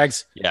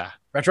hashtags. Yeah.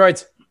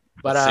 Retroids.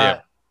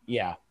 But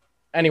yeah.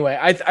 Anyway,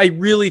 I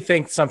really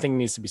think something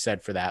needs to be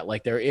said for that.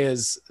 Like there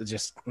is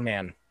just,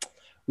 man,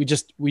 we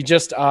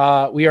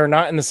are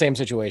not in the same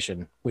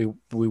situation we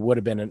would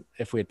have been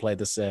if we had played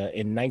this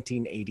in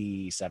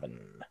 1987.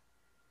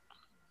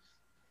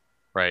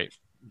 Right.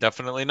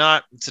 Definitely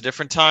not. It's a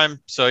different time.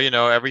 So,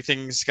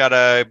 everything's got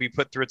to be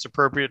put through its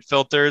appropriate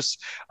filters.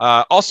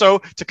 Also,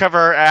 to cover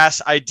our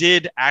ass, I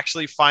did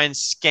actually find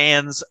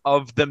scans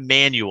of the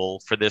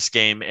manual for this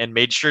game and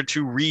made sure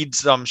to read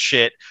some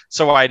shit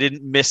so I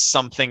didn't miss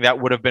something that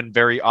would have been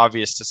very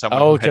obvious to someone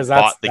who had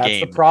bought the game.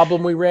 That's the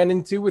problem we ran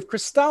into with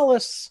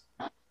Crystalis.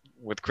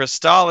 With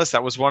Crystalis,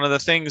 that was one of the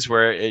things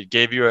where it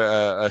gave you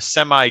a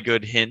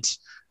semi-good hint.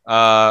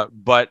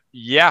 But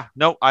yeah,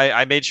 no,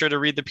 I made sure to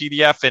read the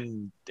PDF,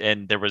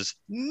 and there was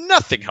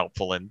nothing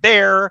helpful in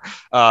there.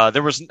 I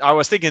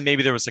was thinking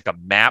maybe there was like a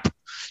map,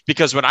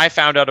 because when I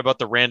found out about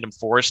the random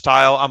forest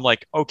tile, I'm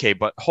like, okay,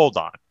 but hold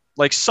on.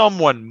 Like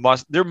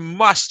there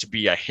must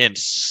be a hint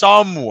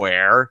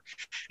somewhere.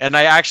 And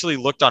I actually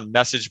looked on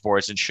message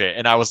boards and shit,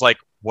 and I was like,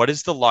 what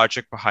is the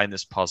logic behind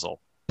this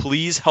puzzle?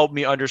 Please help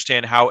me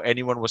understand how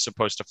anyone was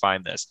supposed to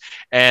find this.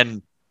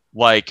 And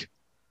like,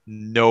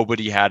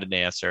 nobody had an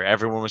answer.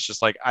 Everyone was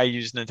just like, I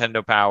used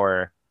Nintendo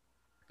Power,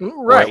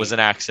 or it was an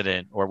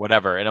accident, or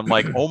whatever. And I'm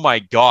like, oh my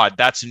God,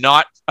 that's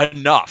not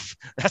enough.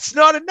 That's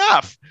not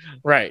enough.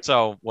 Right.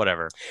 So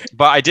whatever.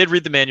 But I did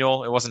read the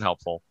manual. It wasn't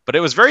helpful, but it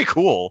was very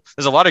cool.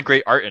 There's a lot of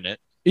great art in it.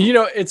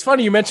 It's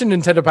funny. You mentioned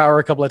Nintendo Power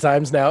a couple of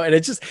times now, and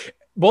it just,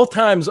 both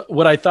times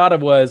what I thought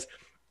of was,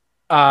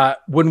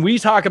 when we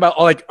talk about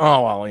like,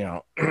 oh,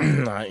 well,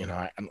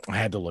 I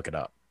had to look it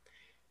up.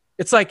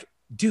 It's like,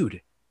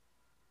 dude,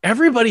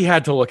 everybody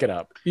had to look it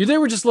up. They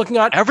were just looking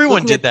at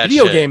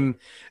video game,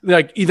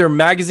 like either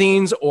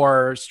magazines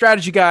or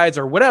strategy guides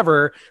or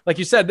whatever. Like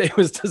you said, it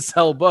was to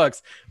sell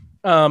books.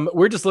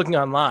 We're just looking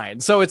online.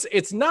 So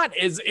it's not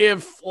as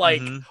if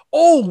like,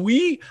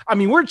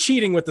 we're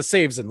cheating with the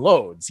saves and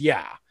loads.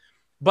 Yeah.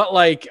 But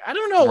like, I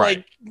don't know,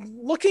 like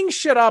looking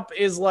shit up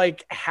is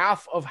like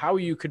half of how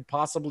you could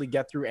possibly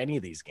get through any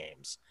of these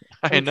games.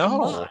 I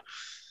know.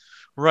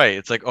 Right.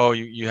 It's like, oh,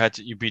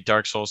 you beat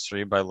Dark Souls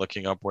 3 by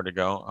looking up where to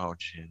go. Oh,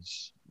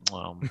 jeez.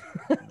 Wow.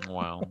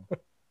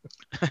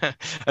 I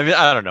mean,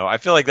 I don't know. I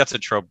feel like that's a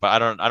trope,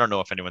 but I don't know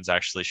if anyone's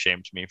actually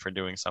shamed me for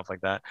doing stuff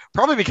like that.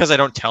 Probably because I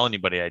don't tell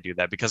anybody I do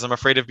that because I'm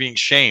afraid of being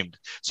shamed.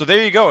 So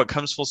there you go. It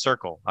comes full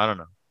circle. I don't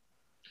know.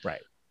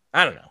 Right.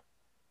 I don't know.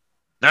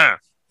 Nah.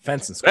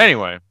 Fence and scoot.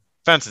 Anyway,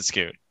 fence and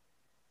scoot.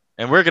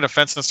 And we're going to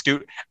fence and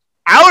scoot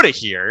out of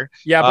here.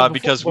 Yeah, but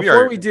because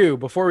before we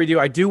do,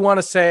 I do want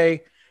to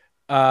say,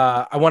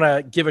 I want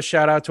to give a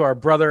shout out to our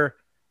brother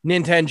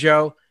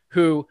Nintendo,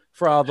 who,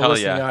 for all the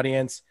listening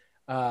audience,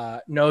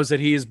 knows that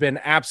he has been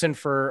absent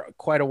for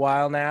quite a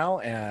while now.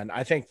 And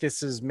I think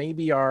this is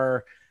maybe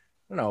our,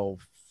 I don't know,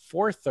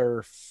 4th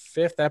or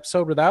 5th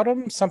episode without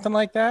him, something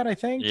like that, I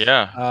think.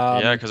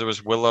 Yeah. Because it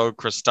was Willow,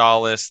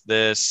 Crystallis,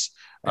 this.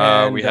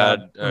 We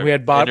had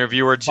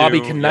interview or two.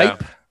 Bobby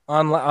Knipe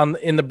on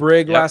in the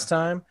brig last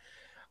time.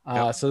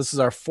 So this is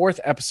our 4th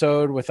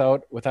episode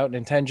without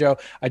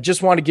Nintendo. I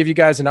just want to give you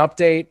guys an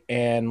update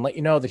and let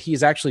you know that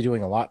he's actually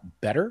doing a lot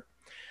better.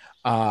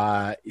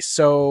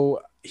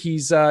 So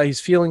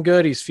he's feeling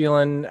good. He's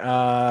feeling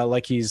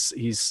like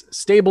he's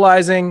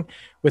stabilizing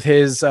with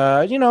his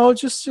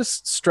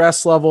just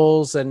stress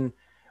levels and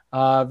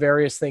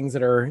various things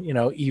that are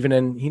even,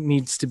 and he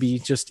needs to be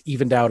just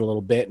evened out a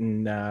little bit,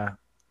 and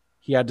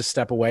he had to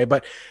step away.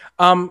 But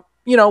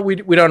we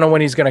don't know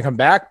when he's going to come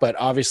back, but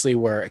obviously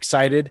we're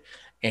excited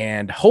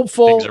and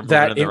hopeful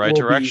that it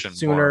will be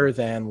sooner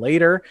than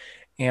later.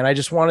 And I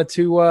just wanted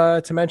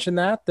to mention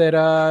that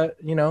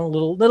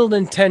little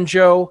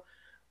Nintendo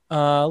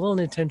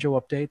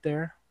update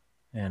there.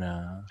 And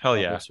hell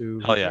yeah,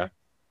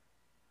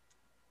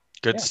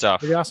 good stuff.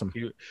 Pretty awesome.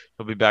 He'll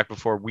be back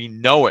before we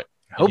know it.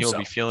 He'll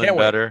be feeling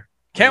better.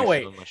 Can't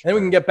wait. And then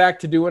we can get back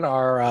to doing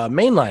our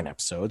mainline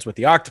episodes with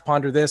the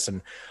Octoponder this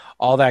and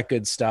all that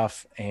good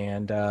stuff.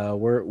 And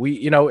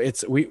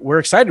we're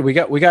excited. We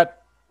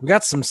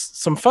got some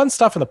fun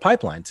stuff in the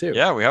pipeline too.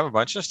 Yeah, we have a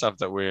bunch of stuff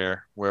that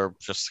we're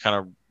just kind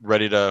of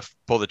ready to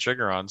pull the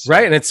trigger on. So.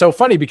 Right, and it's so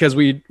funny because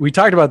we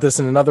talked about this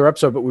in another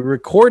episode, but we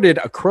recorded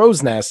a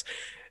crow's nest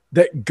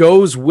that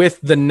goes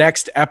with the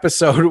next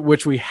episode,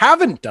 which we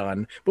haven't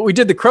done, but we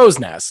did the crow's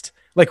nest.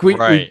 Like we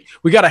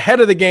got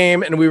ahead of the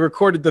game and we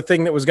recorded the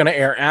thing that was going to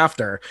air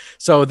after.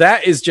 So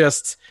that is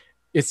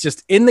it's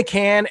just in the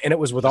can, and it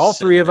was with all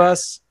three of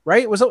us,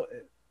 right?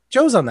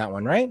 Joe's on that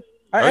one, right?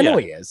 I know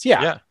he is.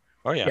 Yeah.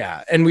 Oh yeah.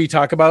 Yeah. And we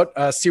talk about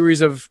a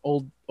series of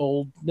old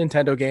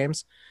Nintendo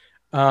games.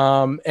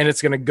 And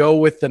it's going to go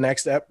with the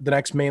next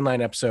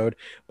mainline episode,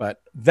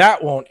 but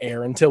that won't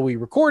air until we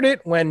record it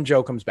when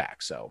Joe comes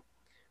back. So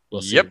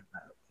we'll see if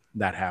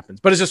that happens.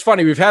 But it's just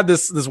funny. We've had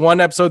this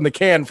one episode in the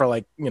can for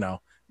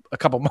a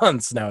couple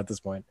months now at this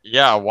point.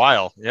 Yeah. A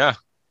while. Yeah.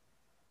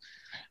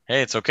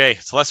 Hey, it's okay.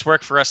 It's less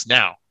work for us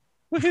now.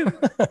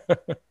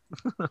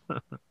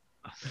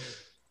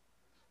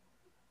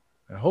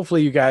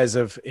 Hopefully you guys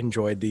have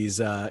enjoyed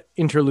these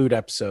interlude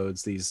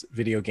episodes, these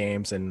video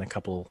games, and a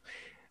couple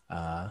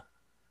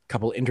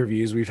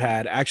interviews we've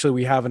had. Actually,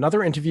 we have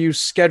another interview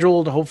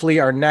scheduled. Hopefully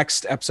our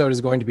next episode is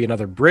going to be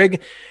another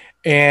brig,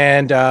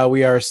 and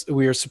we are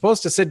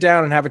supposed to sit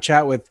down and have a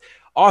chat with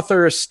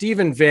author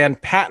Stephen Van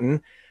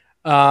Patten.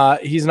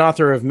 He's an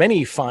author of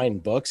many fine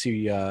books.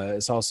 He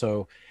is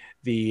also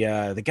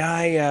the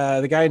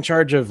guy in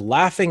charge of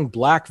Laughing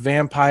Black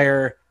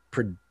Vampire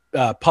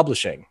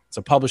Publishing. It's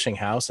a publishing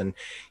house, and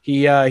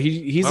he's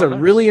a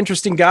really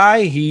interesting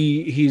guy.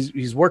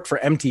 He's worked for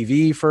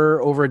MTV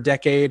for over a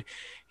decade.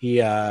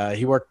 He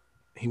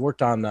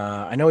worked on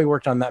I know he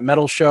worked on that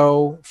metal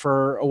show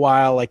for a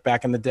while, like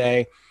back in the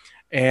day.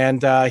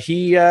 And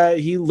he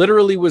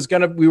literally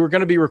we were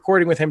gonna be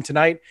recording with him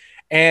tonight,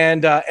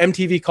 and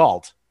MTV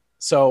called.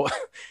 So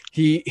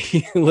he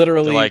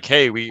literally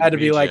hey, we had to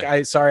be like,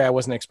 I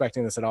wasn't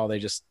expecting this at all. They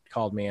just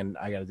called me and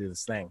I got to do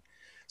this thing.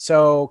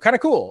 So kind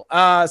of cool.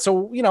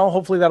 So,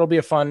 hopefully that'll be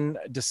a fun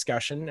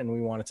discussion. And we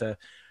wanted to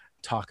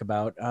talk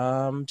about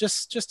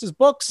just his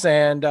books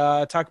and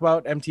talk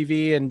about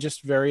MTV and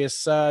just various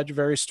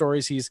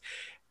stories. He's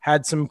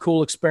had some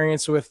cool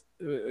experiences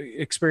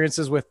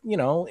with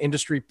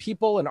industry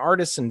people and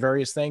artists and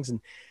various things, and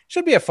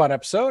should be a fun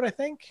episode. I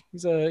think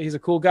he's a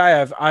cool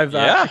guy. I've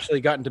actually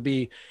gotten to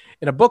be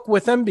in a book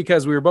with him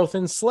because we were both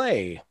in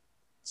Slay,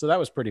 so that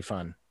was pretty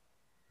fun.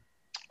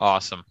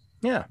 Awesome.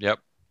 Yeah. Yep.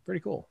 Pretty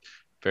cool.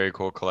 Very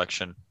cool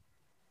collection.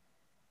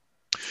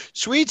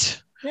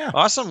 Sweet. Yeah.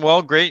 Awesome.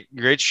 Well, great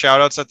shout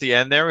outs at the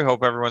end there. We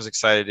hope everyone's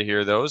excited to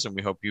hear those, and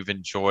we hope you've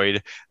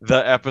enjoyed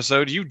the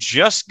episode you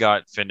just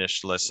got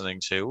finished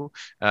listening to.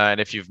 And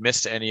if you've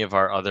missed any of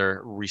our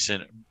other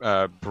recent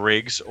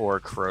Briggs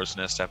or Crow's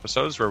Nest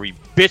episodes where we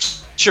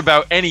bitch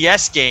about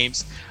NES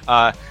games,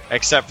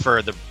 except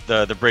for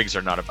the Briggs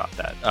are not about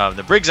that.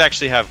 The Briggs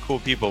actually have cool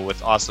people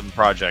with awesome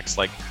projects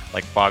like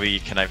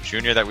Bobby Knipe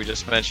Jr. that we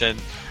just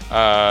mentioned.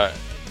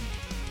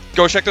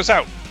 Go check those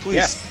out, please.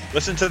 Yes.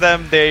 Listen to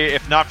them.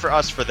 If not for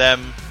us, for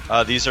them.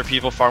 These are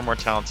people far more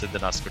talented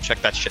than us. Go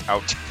check that shit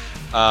out.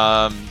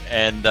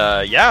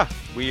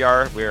 We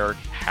are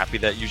happy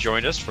that you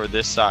joined us for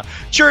this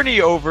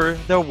journey over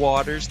the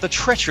waters, the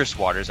treacherous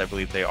waters, I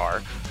believe they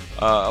are,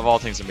 of all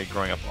things that make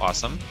growing up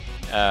awesome.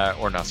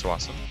 or not so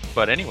awesome.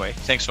 But anyway,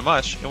 thanks so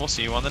much, and we'll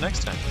see you on the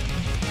next time.